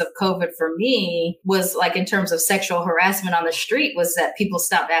benefits of COVID for me was, like, in terms of sexual harassment on the street, was that people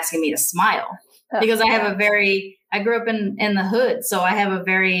stopped asking me to smile. Because I grew up in the hood. So I have a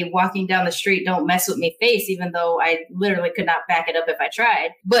very walking down the street, don't mess with me face, even though I literally could not back it up if I tried.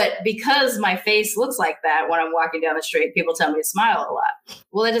 But because my face looks like that when I'm walking down the street, people tell me to smile a lot.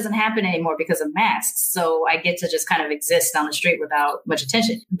 Well, it doesn't happen anymore because of masks. So I get to just kind of exist on the street without much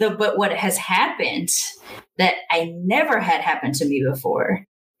attention. But what has happened that I never had happened to me before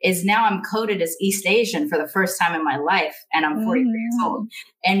is now I'm coded as East Asian for the first time in my life, and I'm 43 years old.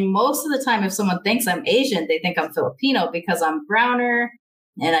 And most of the time, if someone thinks I'm Asian, they think I'm Filipino because I'm browner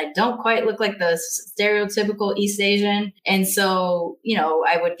and I don't quite look like the stereotypical East Asian. And so,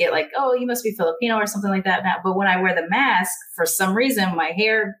 I would get like, oh, you must be Filipino or something like that now. But when I wear the mask, for some reason, my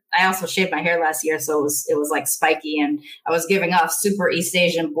hair, I also shaved my hair last year. So it was like spiky, and I was giving off super East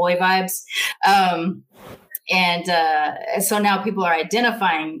Asian boy vibes. And so now people are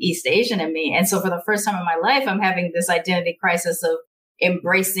identifying East Asian in me. And so for the first time in my life, I'm having this identity crisis of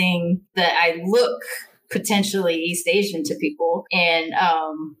embracing that I look potentially East Asian to people. And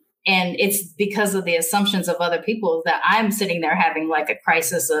it's because of the assumptions of other people that I'm sitting there having like a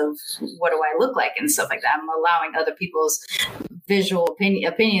crisis of what do I look like and stuff like that. I'm allowing other people's visual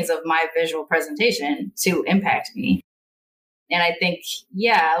opinions of my visual presentation to impact me. And I think,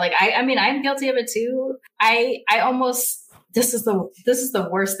 yeah, like, I mean, I'm guilty of it too. I almost, this is the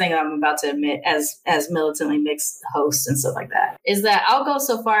worst thing I'm about to admit as militantly mixed hosts and stuff like that, is that I'll go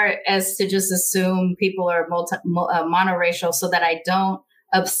so far as to just assume people are monoracial so that I don't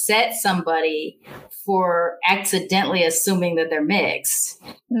upset somebody for accidentally assuming that they're mixed.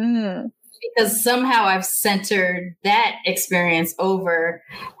 Because somehow I've centered that experience over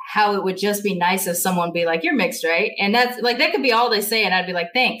how it would just be nice if someone be like, you're mixed, right? And that's like, that could be all they say. And I'd be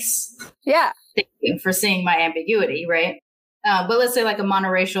like, thanks. Yeah. Thank you for seeing my ambiguity, right? But let's say like a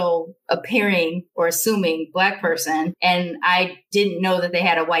monoracial appearing or assuming Black person, and I didn't know that they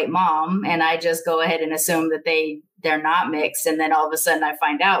had a white mom, and I just go ahead and assume that they're not mixed. And then all of a sudden I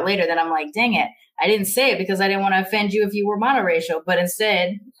find out later that I'm like, dang it, I didn't say it because I didn't want to offend you if you were monoracial, but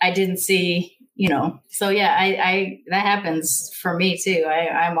instead I didn't see, you know. So yeah, I that happens for me too.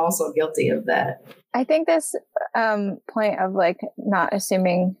 I'm also guilty of that. I think this point of like not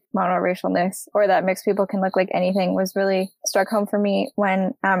assuming monoracialness or that mixed people can look like anything was really struck home for me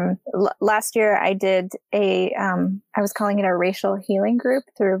when last year I did I was calling it a racial healing group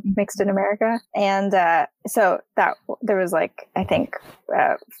through Mixed in America. And so that there was like, I think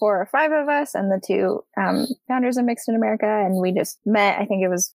 4 or 5 of us and the 2 founders of Mixed in America. And we just met, I think it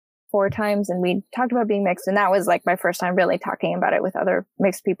was 4 times, and we talked about being mixed. And that was like my first time really talking about it with other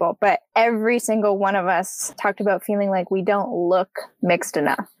mixed people. But every single one of us talked about feeling like we don't look mixed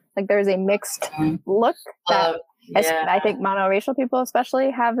enough. Like there's a mixed look that I think monoracial people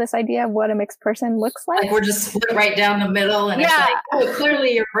especially have this idea of what a mixed person looks like. Like we're just split right down the middle, and it's like, oh,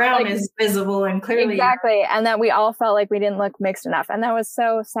 clearly your brown is visible, and clearly exactly. And that we all felt like we didn't look mixed enough, and that was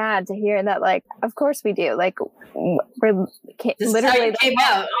so sad to hear. That like, of course we do. Like we're literally came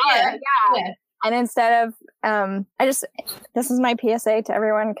out. Yeah. And instead of, this is my PSA to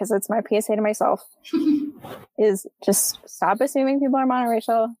everyone, because it's my PSA to myself, is just stop assuming people are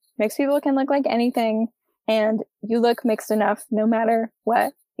monoracial. Mixed people can look like anything, and you look mixed enough no matter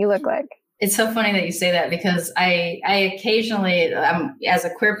what you look like. It's so funny that you say that, because I occasionally, as a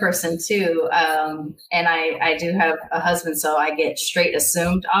queer person too, and I do have a husband, so I get straight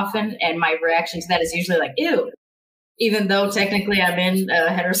assumed often, and my reaction to that is usually like, ew. Even though technically I'm in a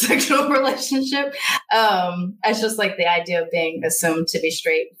heterosexual relationship, it's just like the idea of being assumed to be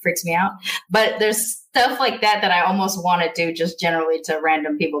straight freaks me out. But there's stuff like that I almost want to do just generally to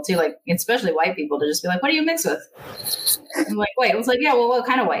random people too, like especially white people, to just be like, what do you mix with? I'm like, wait, I was like, yeah, well, what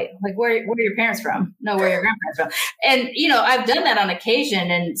kind of white? Like, where are your parents from? No, where are your grandparents from? And, you know, I've done that on occasion,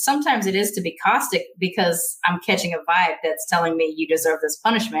 and sometimes it is to be caustic because I'm catching a vibe that's telling me you deserve this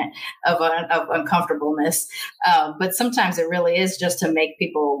punishment of uncomfortableness. But sometimes it really is just to make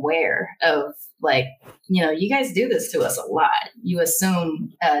people aware of, like, you know, you guys do this to us a lot. You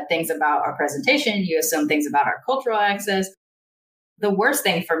assume things about our presentation. You assume things about our cultural access. The worst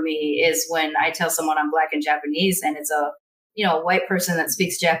thing for me is when I tell someone I'm Black and Japanese, and it's a white person that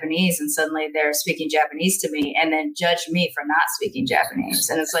speaks Japanese, and suddenly they're speaking Japanese to me and then judge me for not speaking Japanese.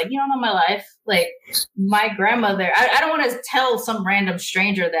 And it's like, you don't know my life. Like, my grandmother, I don't want to tell some random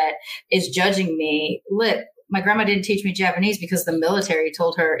stranger that is judging me, look, my grandma didn't teach me Japanese because the military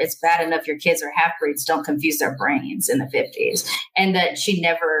told her it's bad enough your kids are half-breeds, don't confuse their brains, in the 50s. And that she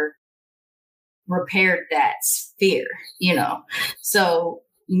never repaired that fear, you know. So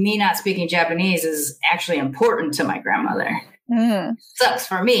me not speaking Japanese is actually important to my grandmother. Sucks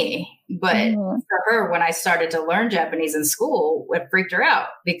for me. But for her, when I started to learn Japanese in school, it freaked her out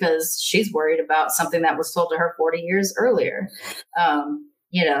because she's worried about something that was told to her 40 years earlier.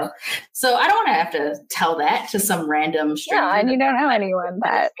 You know, so I don't want to have to tell that to some random stranger. Yeah, and you don't know anyone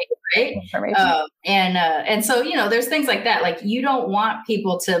that information. And so, you know, there's things like that. Like, you don't want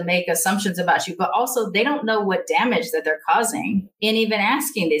people to make assumptions about you, but also they don't know what damage that they're causing in even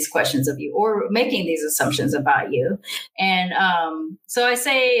asking these questions of you or making these assumptions about you. And so I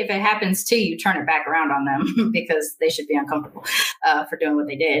say, if it happens to you, turn it back around on them because they should be uncomfortable for doing what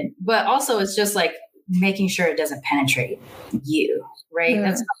they did. But also, it's just like making sure it doesn't penetrate you. Right.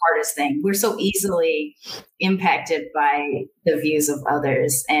 That's the hardest thing. We're so easily impacted by the views of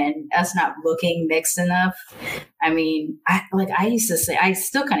others, and us not looking mixed enough. I mean, I used to say, I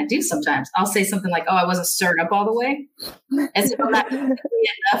still kind of do sometimes. I'll say something like, oh, I wasn't stirred up all the way. As if I'm not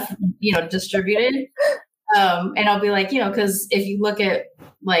enough, you know, distributed. And I'll be like, you know, because if you look at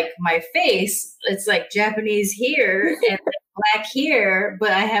like my face, it's like Japanese here and black hair,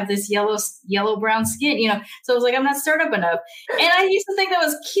 but I have this yellow brown skin, So I was like, I'm not stirred up enough. And I used to think that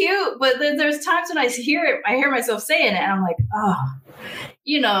was cute, but then there's times when I hear myself saying it, and I'm like, oh,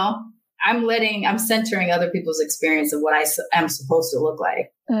 I'm centering other people's experience of what I am supposed to look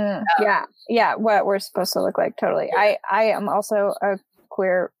like. Yeah, what we're supposed to look like. Totally. I am also a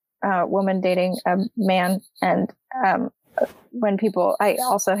queer woman dating a man, and I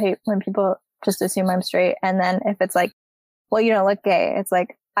also hate when people just assume I'm straight, and then if it's like, well, you don't look gay, it's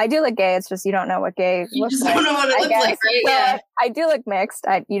like, I do look gay, it's just you don't know what gay looks like. You don't know what it looks like, right? Yeah. I do look mixed.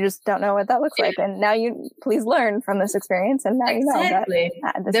 You just don't know what that looks like. And now you please learn from this experience, and now you know that.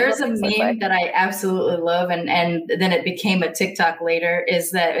 There's a meme that I absolutely love, and then it became a TikTok later,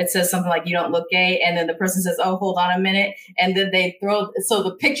 is that it says something like, you don't look gay, and then the person says, oh, hold on a minute, and then they so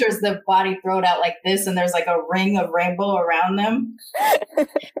the picture's the body thrown out like this, and there's like a ring of rainbow around them.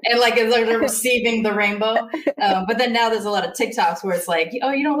 And like it's like they're receiving the rainbow. But then now there's a lot of TikToks where it's like,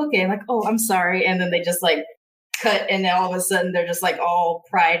 oh, you don't look gay. Like, oh, I'm sorry. And then they just like cut, and then all of a sudden they're just like all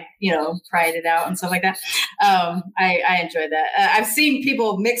pride it out and stuff like that. I enjoy that. I've seen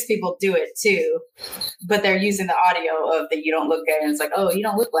mixed people do it too, but they're using the audio of the you don't look gay, and it's like, oh, you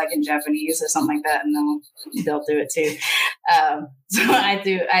don't look black in Japanese or something like that, and they'll do it too. So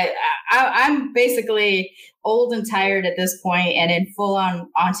I'm basically old and tired at this point and in full on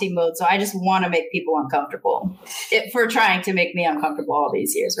auntie mode. So I just want to make people uncomfortable for trying to make me uncomfortable all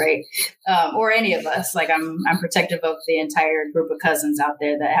these years. Right. Or any of us. Like I'm protective of the entire group of cousins out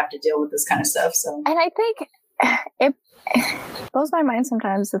there that have to deal with this kind of stuff. So, and I think it blows my mind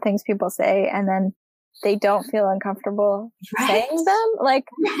sometimes the things people say, and then they don't feel uncomfortable saying them. Like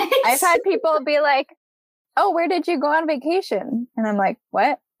I've had people be like, oh, where did you go on vacation? And I'm like,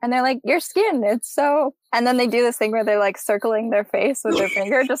 what? And they're like, your skin, it's so... And then they do this thing where they're like circling their face with their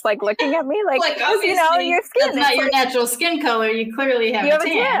finger, just like looking at me like your skin. That's not your natural skin color. You clearly have a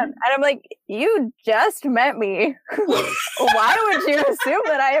tan. And I'm like, you just met me. Why would you assume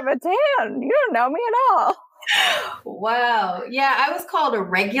that I have a tan? You don't know me at all. Wow. Yeah, I was called a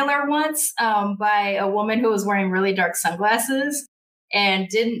regular once by a woman who was wearing really dark sunglasses and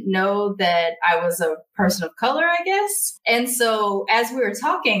didn't know that I was a person of color, I guess. And so as we were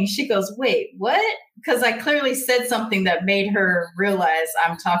talking, she goes, wait, what? Because I clearly said something that made her realize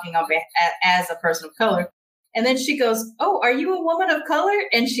I'm talking as a person of color. And then she goes, oh, are you a woman of color?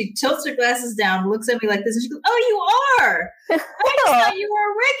 And she tilts her glasses down, looks at me like this, and she goes, oh, you are. I just thought you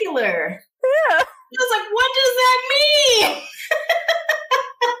were a regular. Yeah. I was like, what does that mean?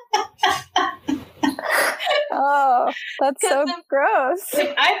 Oh, that's so gross.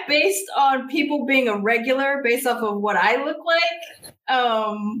 Like, I based on people being a regular based off of what I look like.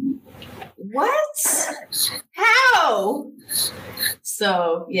 What? How?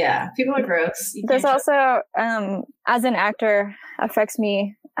 So yeah, people are gross. There's also, as an actor, affects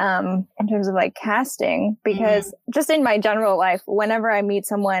me in terms of like casting, because just in my general life, whenever I meet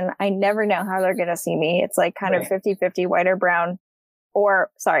someone, I never know how they're going to see me. It's like kind of 50-50 white or brown,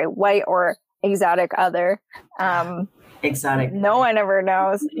 white or exotic other. Exotic. No one ever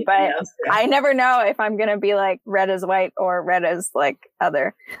knows, but I never know if I'm going to be like red as white or red as like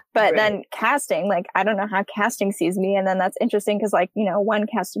other. But then casting, like, I don't know how casting sees me. And then that's interesting because like, one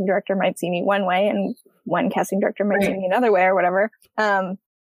casting director might see me one way and one casting director might see me another way or whatever. And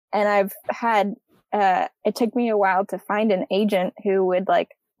I've had, it took me a while to find an agent who would like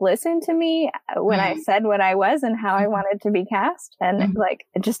listen to me when I said what I was and how I wanted to be cast, and like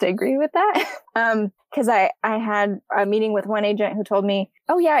just agree with that. Because I had a meeting with one agent who told me,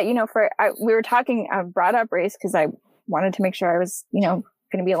 oh yeah, we were talking, I brought up race because I wanted to make sure I was, going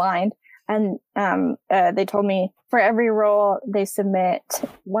to be aligned. And they told me for every role they submit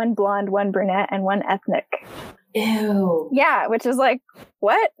one blonde, one brunette, and one ethnic. Ew. Yeah, which is like,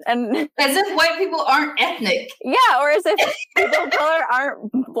 what? And as if white people aren't ethnic. Yeah, or as if people of color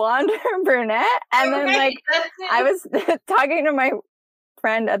aren't blonde or brunette. And then like I was talking to my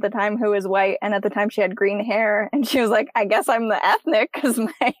friend at the time who was white, and at the time she had green hair, and she was like, I guess I'm the ethnic because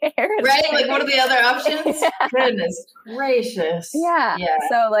my hair is right. Like, what are the other options? Yeah. Goodness gracious. Yeah.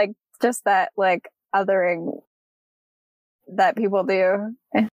 So like just that like othering that people do.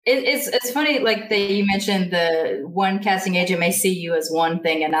 It's funny, like that you mentioned the one casting agent may see you as one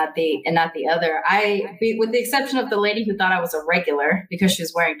thing and not the other. With the exception of the lady who thought I was a regular because she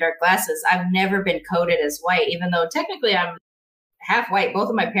was wearing dark glasses, I've never been coded as white, even though technically I'm half white. Both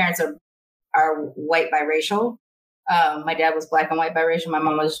of my parents are white biracial. My dad was black and white biracial. My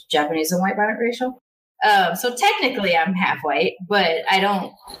mom was Japanese and white biracial. So technically I'm half white, but I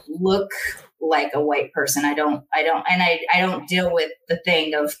don't look like a white person. I don't deal with the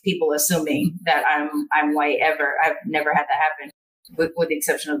thing of people assuming that I'm white ever. I've never had that happen, with the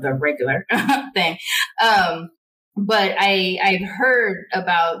exception of the regular thing. But I've heard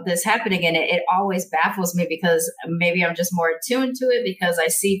about this happening, and it always baffles me, because maybe I'm just more attuned to it because I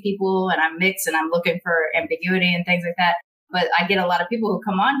see people and I'm mixed and I'm looking for ambiguity and things like that. But I get a lot of people who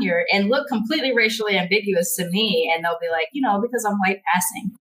come on here and look completely racially ambiguous to me, and they'll be like, because I'm white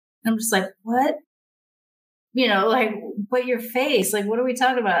passing. And I'm just like, what? Like, but your face, like, what are we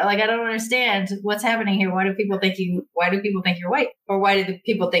talking about? Like, I don't understand what's happening here. Why do people think you're white? Or why do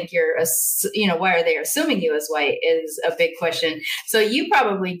people think why are they assuming you as white is a big question. So you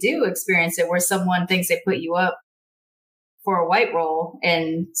probably do experience it where someone thinks they put you up for a white role,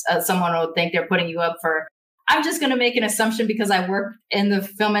 and someone will think they're putting you up for, I'm just going to make an assumption because I work in the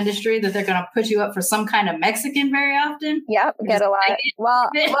film industry that they're going to put you up for some kind of Mexican very often. Yep, get a lot. Well,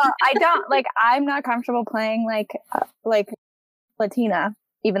 I don't I'm not comfortable playing like Latina,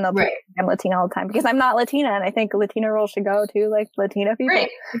 even though I'm Latina all the time, because I'm not Latina, and I think Latina roles should go to like Latina people. Right,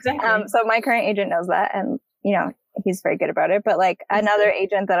 exactly. So my current agent knows that, and he's very good about it. But like another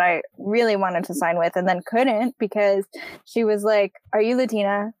agent that I really wanted to sign with and then couldn't because she was like, "Are you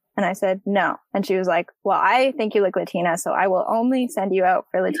Latina?" And I said, no. And she was like, well, I think you look Latina, so I will only send you out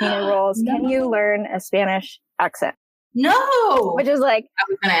for Latina roles. No. Can you learn a Spanish accent? No. Which is like, I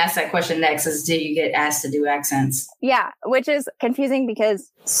was going to ask that question next, is do you get asked to do accents? Yeah, which is confusing because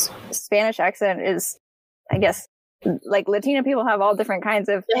Spanish accent is, I guess, like Latina people have all different kinds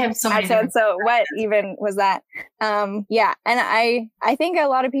of accents. So what even was that? Yeah. And I think a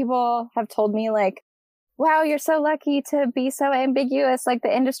lot of people have told me like, wow, you're so lucky to be so ambiguous. Like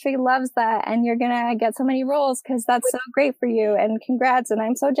the industry loves that. And you're going to get so many roles because that's so great for you. And congrats. And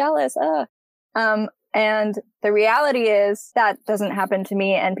I'm so jealous. And the reality is that doesn't happen to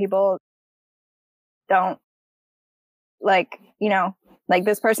me. And people don't like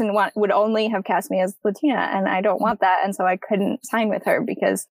this person would only have cast me as Latina. And I don't want that. And so I couldn't sign with her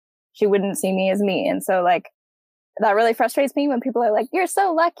because she wouldn't see me as me. And so like, that really frustrates me when people are like, you're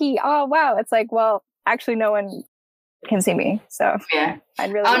so lucky. Oh, wow. It's like, well, actually no one can see me. So yeah,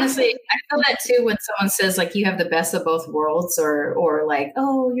 I'd really honestly, I feel that too when someone says like you have the best of both worlds, or like,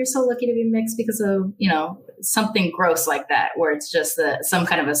 oh, you're so lucky to be mixed because of, something gross like that, where it's just some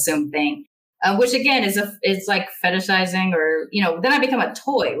kind of assumed thing, which again is like fetishizing, or, then I become a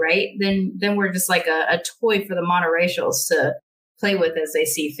toy, right? Then we're just like a toy for the monoracials to play with as they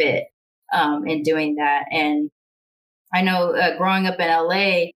see fit, in doing that. And I know growing up in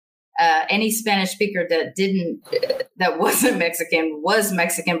LA, any Spanish speaker that wasn't Mexican was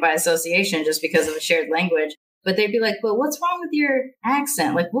Mexican by association just because of a shared language. But they'd be like, well, what's wrong with your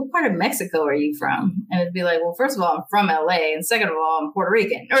accent? Like, what part of Mexico are you from? And it'd be like, well, first of all, I'm from LA. And second of all, I'm Puerto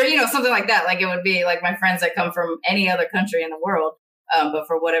Rican, or, something like that. Like it would be like my friends that come from any other country in the world, but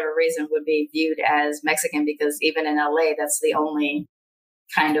for whatever reason would be viewed as Mexican, because even in LA, that's the only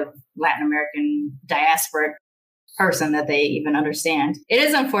kind of Latin American diasporic person that they even understand. It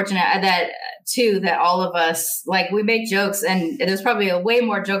is unfortunate that all of us, like, we make jokes, and there's probably way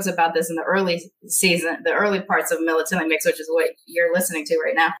more jokes about this in the early parts of Militantly Mixed, which is what you're listening to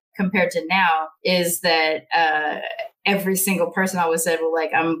right now, compared to now, is that every single person always said, well, like,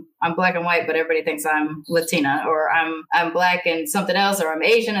 I'm black and white, but everybody thinks I'm Latina, or I'm black and something else, or I'm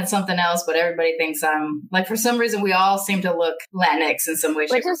Asian and something else, but everybody thinks I'm, like, for some reason we all seem to look Latinx in some way,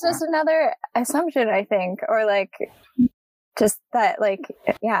 shape, which is just another assumption, I think, or like just that, like,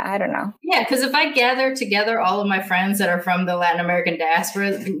 yeah, I don't know. Yeah, because if I gather together all of my friends that are from the Latin American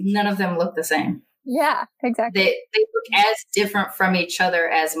diaspora, none of them look the same. Yeah, exactly. They look as different from each other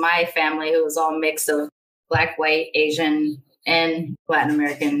as my family, who was all mixed of Black, white, Asian, and Latin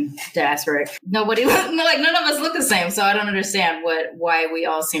American diasporic. none of us look the same. So I don't understand why we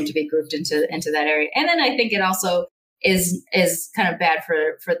all seem to be grouped into that area. And then I think it also is kind of bad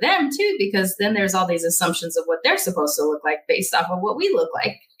for them too, because then there's all these assumptions of what they're supposed to look like based off of what we look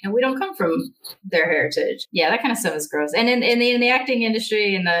like, and we don't come from their heritage. Yeah, that kind of stuff is gross. And in the acting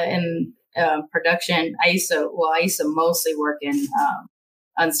industry, in production, I used to mostly work in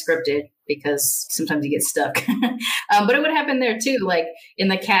unscripted, because sometimes you get stuck. But it would happen there too, like in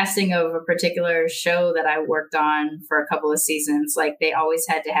the casting of a particular show that I worked on for a couple of seasons. Like they always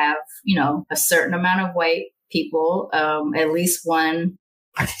had to have, a certain amount of white people, at least one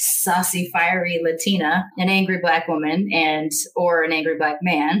saucy, fiery Latina, an angry Black woman, or an angry Black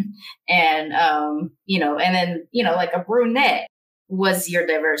man, and and then like a brunette was your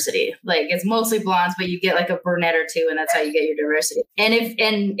diversity. Like it's mostly blondes, but you get like a brunette or two, and that's how you get your diversity. And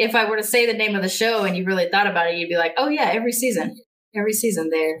if I were to say the name of the show and you really thought about it, you'd be like, oh yeah, every season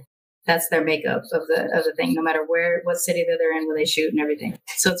that's their makeup of the thing, no matter what city that they're in, where they shoot and everything.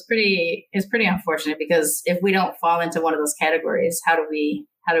 So it's pretty unfortunate, because if we don't fall into one of those categories, how do we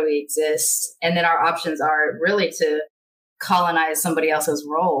exist? And then our options are really to colonize somebody else's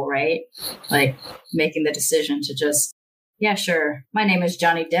role, right? Like making the decision to just, yeah, sure, my name is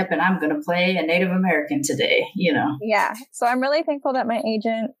Johnny Depp and I'm going to play a Native American today, Yeah. So I'm really thankful that my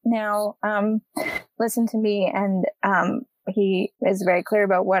agent now listened to me, and he is very clear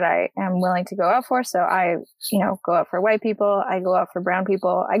about what I am willing to go out for. So I, go out for white people. I go out for brown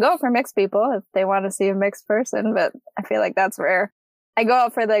people. I go out for mixed people if they want to see a mixed person, but I feel like that's rare. I go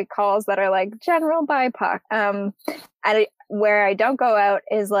out for the calls that are like general BIPOC. Where I don't go out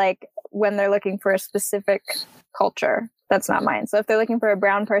is like when they're looking for a specific culture. That's not mine. So if they're looking for a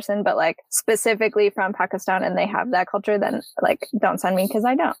brown person, but like specifically from Pakistan and they have that culture, then like don't send me because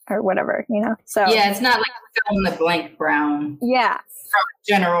I don't, or whatever, So yeah, it's not like fill in the blank brown. Yeah. From a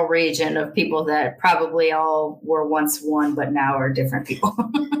general region of people that probably all were once one, but now are different people.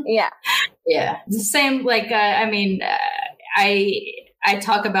 Yeah. Yeah. It's the same. Like, I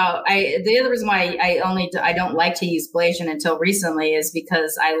talk about, the other reason why I don't like to use Blasian until recently is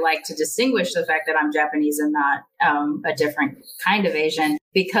because I like to distinguish the fact that I'm Japanese and not a different kind of Asian,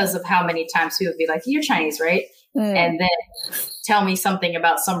 because of how many times people would be like, you're Chinese, right? And then tell me something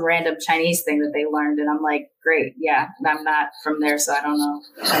about some random Chinese thing that they learned. And I'm like, great. Yeah, I'm not from there, so I don't know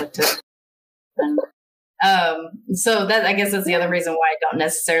how to. So that, I guess that's the other reason why I don't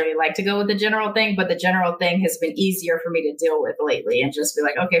necessarily like to go with the general thing, but the general thing has been easier for me to deal with lately, and just be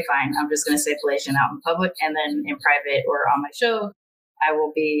like, okay, fine. I'm just going to say Blasian out in public, and then in private or on my show, I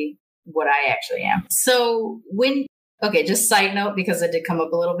will be what I actually am. So just side note, because it did come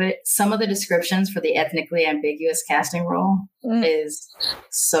up a little bit, some of the descriptions for the ethnically ambiguous casting role is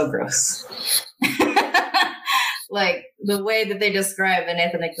so gross. Like the way that they describe an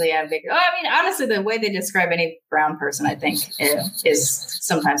ethnically ambiguous. I mean, honestly, the way they describe any brown person, I think, is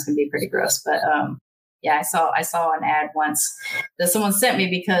sometimes can be pretty gross. But yeah, I saw an ad once that someone sent me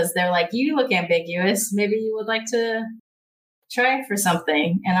because they're like, "You look ambiguous. Maybe you would like to try for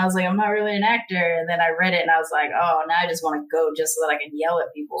something." And I was like, "I'm not really an actor." And then I read it and I was like, "Oh, now I just want to go just so that I can yell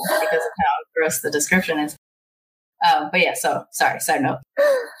at people because of how gross the description is." But yeah, so sorry, side note.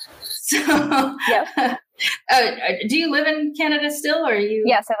 So, yeah. Do you live in Canada still, or are you?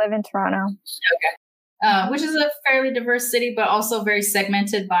 Yes, I live in Toronto. Okay. Which is a fairly diverse city, but also very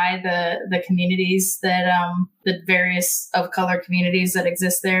segmented by the communities that the various of color communities that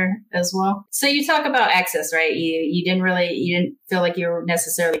exist there as well. So you talk about access, right? You didn't feel like you were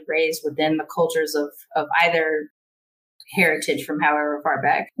necessarily raised within the cultures of either heritage from however far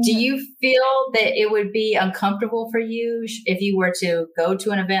back. Do you feel that it would be uncomfortable for you if you were to go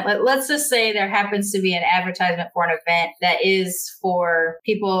to an event? Let's just say there happens to be an advertisement for an event that is for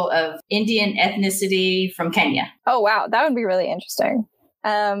people of Indian ethnicity from Kenya. Oh, wow. That would be really interesting.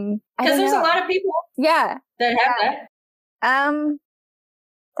 Because there's a lot of people that have that.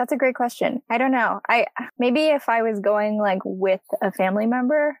 That's a great question. I don't know. Maybe if I was going like with a family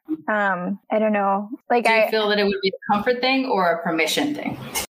member, I don't know. Like, do you feel that it would be a comfort thing or a permission thing?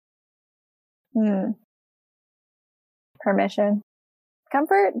 Permission,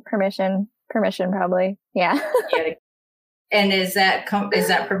 comfort, permission, probably. Yeah. And is that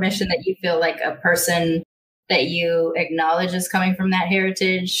permission that you feel like a person that you acknowledge is coming from that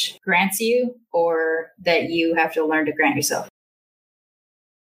heritage grants you, or that you have to learn to grant yourself?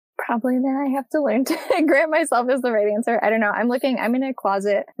 Probably that I have to learn to grant myself is the right answer. I don't know. I'm in a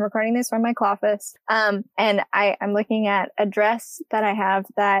closet. I'm recording this from my cloffice. And I'm looking at a dress that I have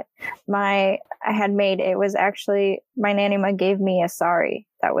that I had made. It was actually, my nanny gave me a sari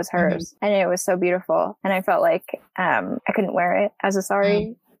that was hers. And it was so beautiful. And I felt like, I couldn't wear it as a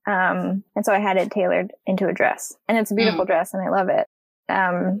sari. And so I had it tailored into a dress, and it's a beautiful dress and I love it.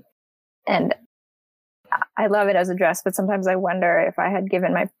 And I love it as a dress, but sometimes I wonder if I had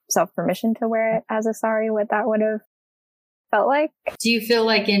given myself permission to wear it as a sari, what that would have felt like. Do you feel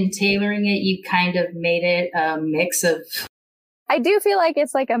like in tailoring it, you kind of made it a mix of... I do feel like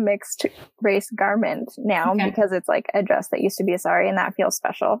it's like a mixed race garment now, because it's like a dress that used to be a sari, and that feels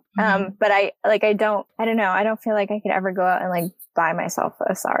special. But I don't know. I don't feel like I could ever go out and like buy myself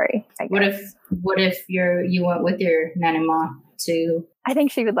a sari. What if you went with your nanny to... I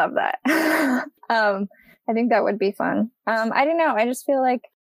think she would love that. I think that would be fun. I don't know. I just feel like,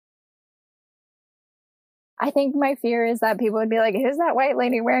 I think my fear is that people would be like, who's that white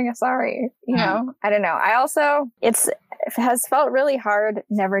lady wearing a sari? You know, I don't know. I also, it has felt really hard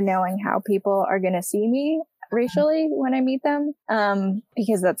never knowing how people are going to see me. racially when I meet them,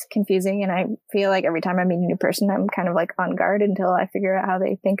 because that's confusing. And I feel like every time I meet a new person, I'm kind of like on guard until I figure out who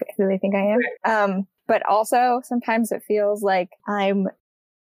they think I am. But also sometimes it feels like I'm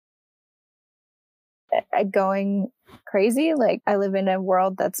going crazy, like I live in a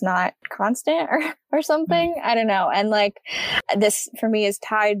world that's not constant or something. I don't know. And like this for me is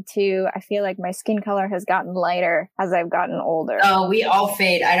tied to, I feel like my skin color has gotten lighter as I've gotten older. Oh, we all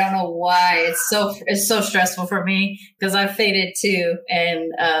fade. I don't know why. It's so stressful for me because I've faded too.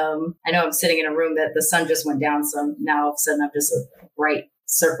 And I know I'm sitting in a room that the sun just went down, so now all of a sudden I'm just a bright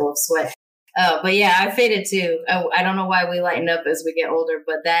circle of sweat. But yeah, I faded too. I don't know why we lighten up as we get older,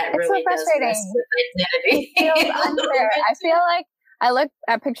 but that it's really so does mess with identity. It feels unfair. I feel like I look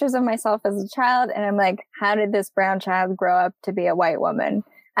at pictures of myself as a child and I'm like, how did this brown child grow up to be a white woman?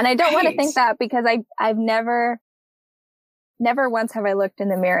 And I don't want to think that because I've never once have I looked in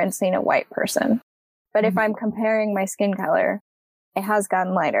the mirror and seen a white person. But if I'm comparing my skin color, it has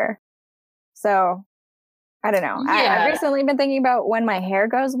gotten lighter. So I don't know. Yeah. I've recently been thinking about when my hair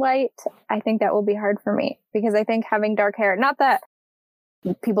goes white. I think that will be hard for me because I think having dark hair, not that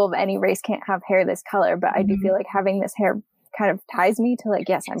people of any race can't have hair this color, but I do feel like having this hair kind of ties me to like,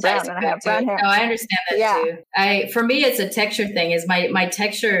 yes, I'm brown and I have brown hair. No, I understand that too. For me, it's a texture thing. Is my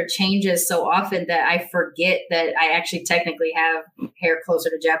texture changes so often that I forget that I actually technically have hair closer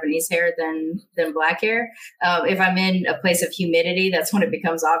to Japanese hair than black hair. If I'm in a place of humidity, that's when it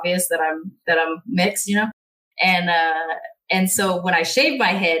becomes obvious that I'm mixed, you know. And so when I shaved my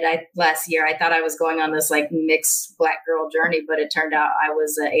head last year, I thought I was going on this like mixed black girl journey, but it turned out I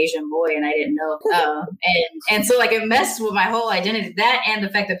was an Asian boy and I didn't know. And so like it messed with my whole identity. That and the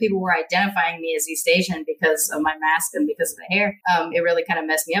fact that people were identifying me as East Asian because of my mask and because of the hair, it really kind of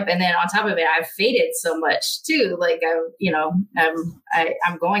messed me up. And then on top of it, I've faded so much too. Like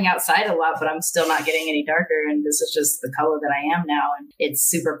I'm going outside a lot, but I'm still not getting any darker. And this is just the color that I am now, and it's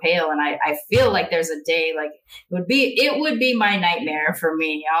super pale. And I feel like there's a day like it would be my nightmare for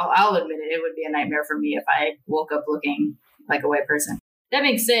me. I'll admit it. It would be a nightmare for me if I woke up looking like a white person. That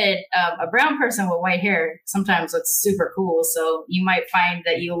being said, a brown person with white hair sometimes looks super cool. So you might find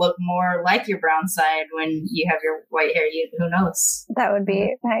that you look more like your brown side when you have your white hair. Who knows? That would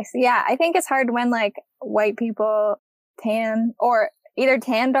be nice. Yeah, I think it's hard when like white people tan or either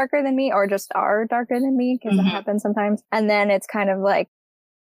tan darker than me or just are darker than me because it happens sometimes. And then it's kind of like,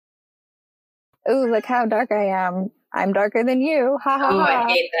 ooh, look how dark I am. I'm darker than you. Ha ha ha. I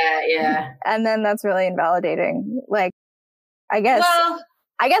hate that. Yeah. And then that's really invalidating. Like, I guess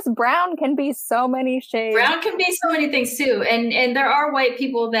brown can be so many shades. Brown can be so many things too. And there are white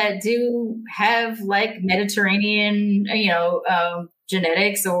people that do have like Mediterranean,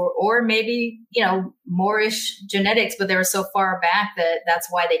 genetics or maybe, Moorish genetics, but they were so far back that's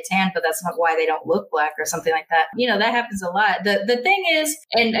why they tan, but that's not why they don't look black or something like that. That happens a lot. The thing is,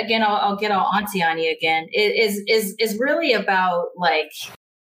 and again, I'll get all auntie on you again, is really about like,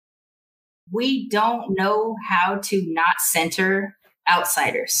 we don't know how to not center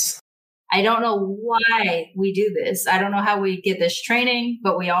outsiders. I don't know why we do this. I don't know how we get this training,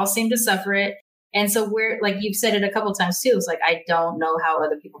 but we all seem to suffer it. And so we're like, you've said it a couple of times too. It's like, I don't know how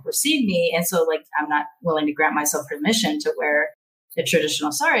other people perceive me. And so like, I'm not willing to grant myself permission to wear the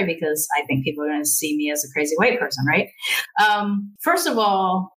traditional sari because I think people are going to see me as a crazy white person. Right. First of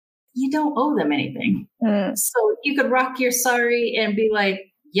all, you don't owe them anything. So you could rock your sari and be like,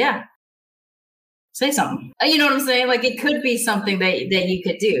 yeah, say something. You know what I'm saying? Like it could be something that you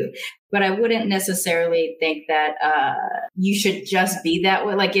could do, but I wouldn't necessarily think that you should just be that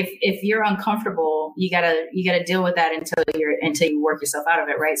way. Like if you're uncomfortable, you gotta deal with that until you work yourself out of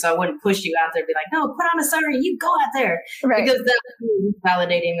it, right? So I wouldn't push you out there and be like, no, put on a sari, you go out there, right? Because that's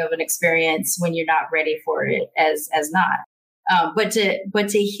validating of an experience when you're not ready for it as not. But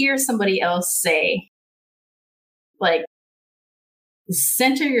to hear somebody else say, like,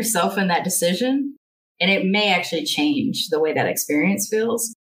 center yourself in that decision. And it may actually change the way that experience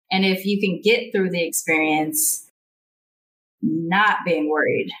feels. And if you can get through the experience not being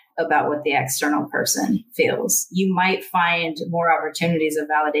worried about what the external person feels, you might find more opportunities of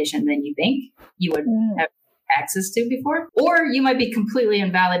validation than you think you would have access to before. Or you might be completely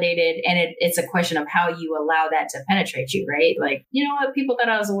invalidated and it's a question of how you allow that to penetrate you, right? Like, you know what? People thought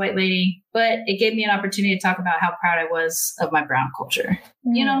I was a white lady, but it gave me an opportunity to talk about how proud I was of my brown culture,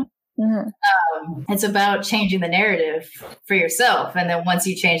 you know? It's about changing the narrative for yourself. And then once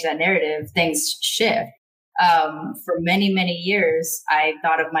you change that narrative, things shift. For many, many years, I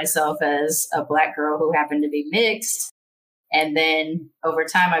thought of myself as a Black girl who happened to be mixed. And then over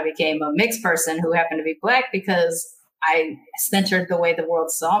time, I became a mixed person who happened to be Black because I centered the way the world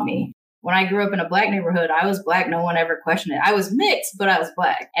saw me. when I grew up in a Black neighborhood, I was Black. No one ever questioned it. I was mixed, but I was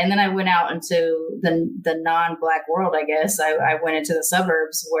Black. And then I went out into the non-Black world, I guess. I went into the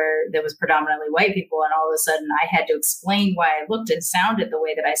suburbs where there was predominantly white people. And all of a sudden I had to explain why I looked and sounded the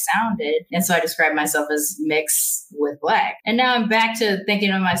way that I sounded. And so I described myself as mixed with Black. And now I'm back to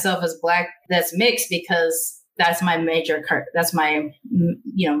thinking of myself as Black that's mixed because that's my main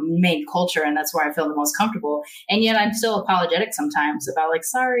culture, and that's where I feel the most comfortable. And yet I'm still apologetic sometimes about like,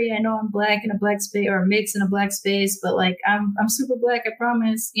 sorry, I know I'm Black in a Black space or mixed in a Black space, but like I'm super Black, I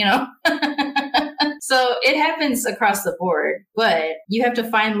promise, So it happens across the board, but you have to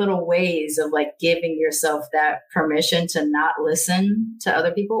find little ways of like giving yourself that permission to not listen to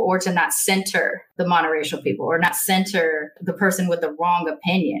other people or to not center the monoracial people or not center the person with the wrong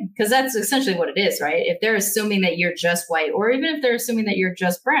opinion. Because that's essentially what it is, right? If they're assuming that you're just white, or even if they're assuming that you're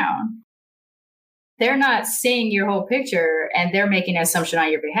just brown, they're not seeing your whole picture and they're making an assumption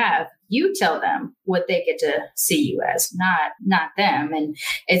on your behalf. You tell them what they get to see you as, not them. And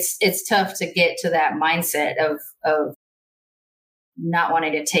it's tough to get to that mindset of not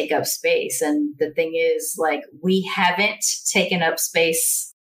wanting to take up space. And the thing is, like, we haven't taken up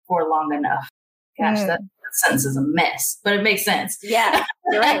space for long enough. Gosh, that sentence is a mess, but it makes sense. Yeah,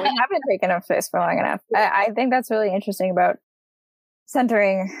 you're right. We haven't taken up space for long enough. I think that's really interesting about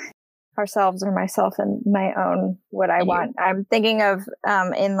centering ourselves or myself and my own what I want. I'm thinking of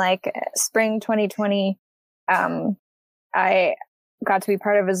in like spring 2020, I got to be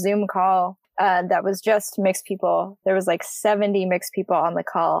part of a Zoom call that was just mixed people. There was like 70 mixed people on the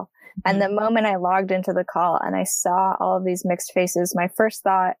call. And the moment I logged into the call and I saw all of these mixed faces, my first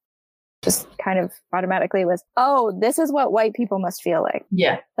thought just kind of automatically was, oh, this is what white people must feel like.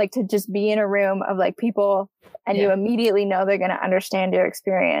 Yeah. Like to just be in a room of like people and you immediately know they're going to understand your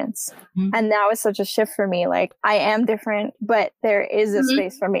experience. And that was such a shift for me. Like, I am different, but there is a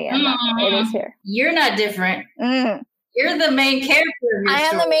space for me and it is here. You're not different. You're the main character of your I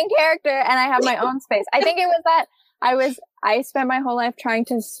am the main character and I have my own space. I think it was that I spent my whole life trying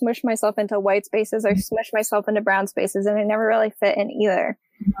to smush myself into white spaces or smush myself into brown spaces, and I never really fit in either.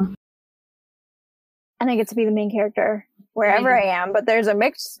 And I get to be the main character wherever I am, but there's a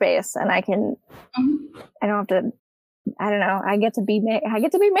mixed space and I don't have to, I don't know. I get to be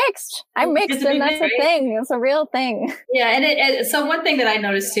mixed. I'm mixed and that's a thing. It's a real thing. Yeah. And so one thing that I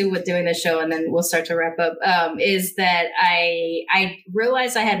noticed too with doing the show, and then we'll start to wrap up, is that I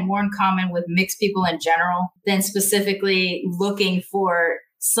realized I had more in common with mixed people in general than specifically looking for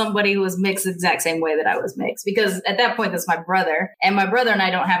somebody who was mixed the exact same way that I was mixed, because at that point, that's my brother, and my brother and I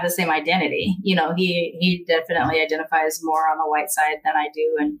don't have the same identity. He definitely identifies more on the white side than I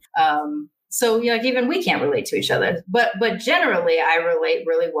do. And, so like even we can't relate to each other, but generally I relate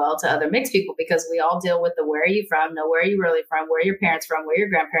really well to other mixed people because we all deal with the where are you from, no, where are you really from, where are your parents from, where are your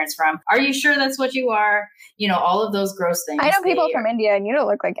grandparents from, are you sure that's what you are, all of those gross things. I know people from India and you don't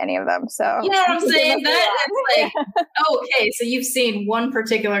look like any of them, so you know what I'm saying. It's like okay, so you've seen one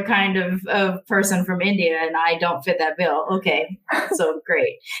particular kind of person from India and I don't fit that bill. Okay, so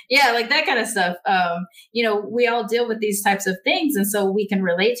great. Yeah, like that kind of stuff. We all deal with these types of things, and so we can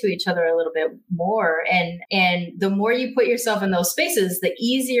relate to each other a little bit more, and the more you put yourself in those spaces, the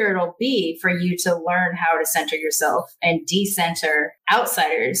easier it'll be for you to learn how to center yourself and decenter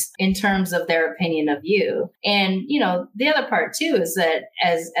outsiders in terms of their opinion of you. And the other part too is that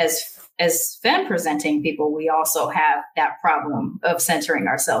as femme presenting people, we also have that problem of centering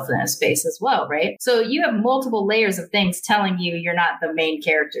ourselves in a space as well, right? So you have multiple layers of things telling you you're not the main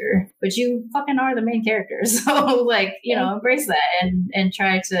character, but you fucking are the main character. So embrace that and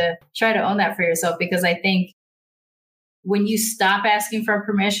try to own that for yourself, because I think when you stop asking for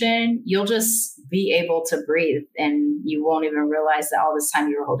permission, you'll just be able to breathe and you won't even realize that all this time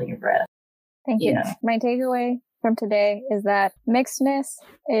you were holding your breath. Thank you. My takeaway from today is that mixedness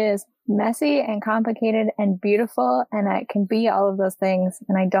is messy and complicated and beautiful, and it can be all of those things,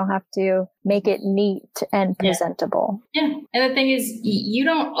 and I don't have to make it neat and presentable. And the thing is, you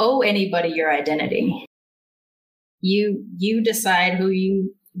don't owe anybody your identity. You decide who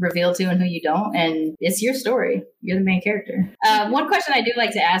you reveal to and who you don't, and it's your story. You're the main character. One question I do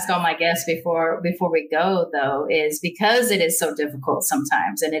like to ask all my guests before we go, though, is because it is so difficult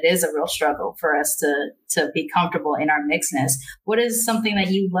sometimes, and it is a real struggle for us to be comfortable in our mixedness. What is something that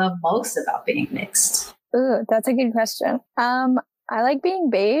you love most about being mixed? Ooh, that's a good question. I like being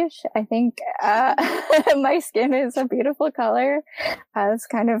beige. I think my skin is a beautiful color. It's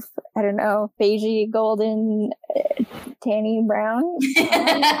kind of, I don't know, beigey, golden, tanny brown.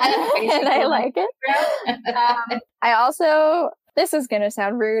 And I like it. I also, this is going to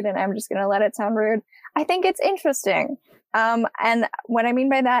sound rude and I'm just going to let it sound rude. I think it's interesting. And what I mean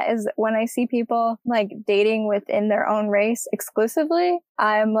by that is when I see people like dating within their own race exclusively,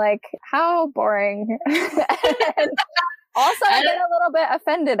 I'm like, how boring. And also, I get a little bit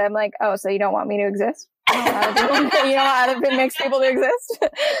offended. I'm like, oh, so you don't want me to exist? You don't want other mixed people to exist?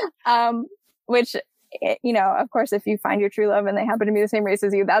 Which, you know, of course, if you find your true love and they happen to be the same race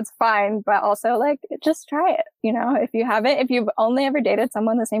as you, that's fine. But also, like, just try it. You know, if you've only ever dated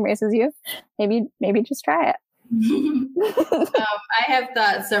someone the same race as you, maybe just try it. I have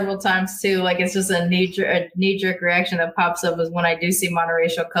thought several times too, like it's just a knee-jerk reaction that pops up is when I do see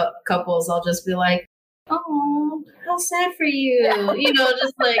monoracial couples, I'll just be like, oh, how sad for you. You know,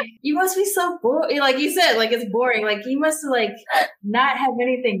 just like, you must be so bored. Like you said, like it's boring. Like you must like not have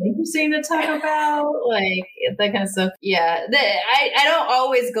anything interesting to talk about. Like that kind of stuff. Yeah. I don't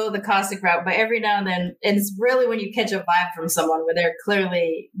always go the caustic route, but every now and then, and it's really when you catch a vibe from someone where they're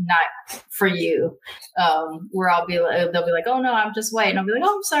clearly not for you, where they'll be like, oh no, I'm just white. And I'll be like,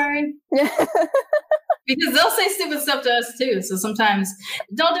 oh, I'm sorry. Because they'll say stupid stuff to us too. So sometimes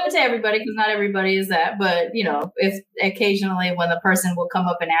don't do it to everybody because not everybody is that. But, you know, if occasionally when the person will come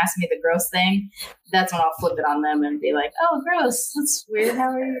up and ask me the gross thing, that's when I'll flip it on them and be like, oh, gross. That's weird. How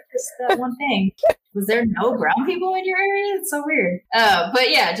are you just that one thing? Was there no brown people in your area? It's so weird.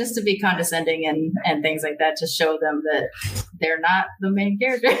 But yeah, just to be condescending and things like that, to show them that they're not the main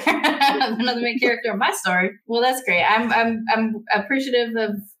character. They're not the main character of my story. Well, that's great. I'm appreciative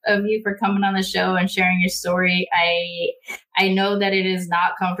of you for coming on the show and sharing your story. I know that it is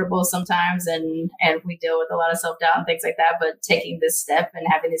not comfortable sometimes and we deal with a lot of self-doubt and things like that, but taking this step and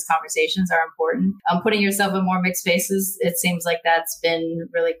having these conversations are important. Putting yourself in more mixed spaces, it seems like that's been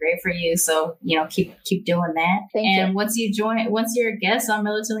really great for you. So, you know, keep doing that. Thank you. Once you're a guest on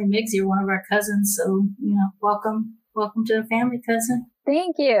Militantly Mixed, you're one of our cousins. So, you know, welcome to the family, cousin.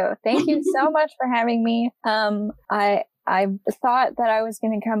 Thank you. Thank you so much for having me. I thought that I was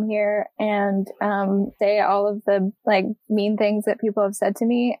going to come here and say all of the like mean things that people have said to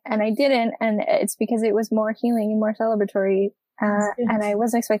me, and I didn't. And it's because it was more healing and more celebratory. And I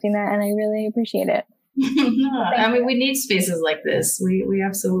wasn't expecting that, and I really appreciate it. No, I mean, we need spaces like this. We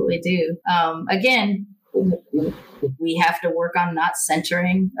absolutely do. Again, we have to work on not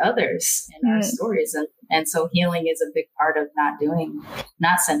centering others in our stories. And so healing is a big part of not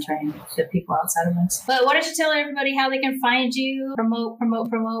centering the people outside of us. But why don't you tell everybody how they can find you, promote,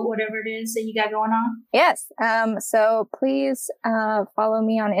 whatever it is that you got going on? Yes. So please follow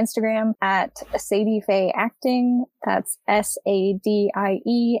me on Instagram at Sadie Faye Acting. That's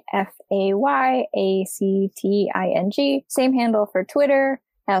SADIEFAYACTING. Same handle for Twitter.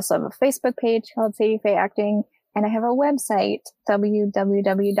 I also have a Facebook page called Sadie Faye Acting, and I have a website,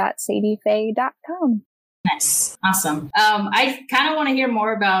 www.sadiefaye.com. Nice. Awesome. I kind of want to hear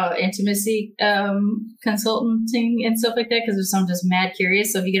more about intimacy consulting and stuff like that, because I'm just mad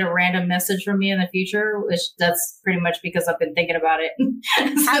curious. So if you get a random message from me in the future, which that's pretty much because I've been thinking about it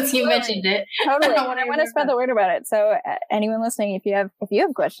since you mentioned it. Totally. I want to spread the word about it. So anyone listening, if you have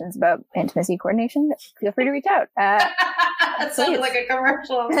questions about intimacy coordination, feel free to reach out. That sounded like a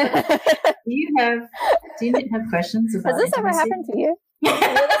commercial. Do you have questions about Has this intimacy? ever happened to you? You're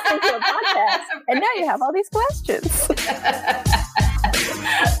listening to a podcast, and now you have all these questions.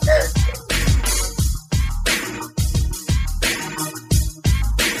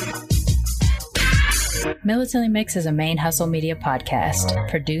 Militantly Mixed is a Main Hustle Media podcast,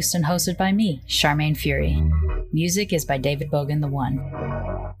 produced and hosted by me, Charmaine Fury. Music is by David Bogan the One.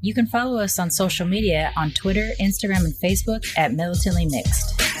 You can follow us on social media on Twitter, Instagram, and Facebook at Militantly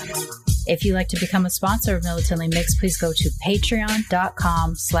Mixed. If you'd like to become a sponsor of Militantly Mixed, please go to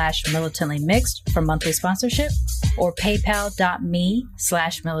patreon.com/militantlymixed for monthly sponsorship, or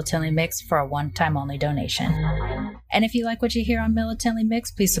paypal.me/militantlymixed for a one-time only donation. And if you like what you hear on Militantly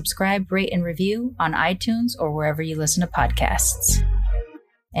Mixed, please subscribe, rate, and review on iTunes or wherever you listen to podcasts.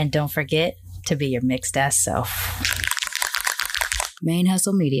 And don't forget to be your mixed ass self. Main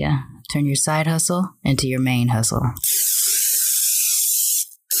Hustle Media. Turn your side hustle into your main hustle.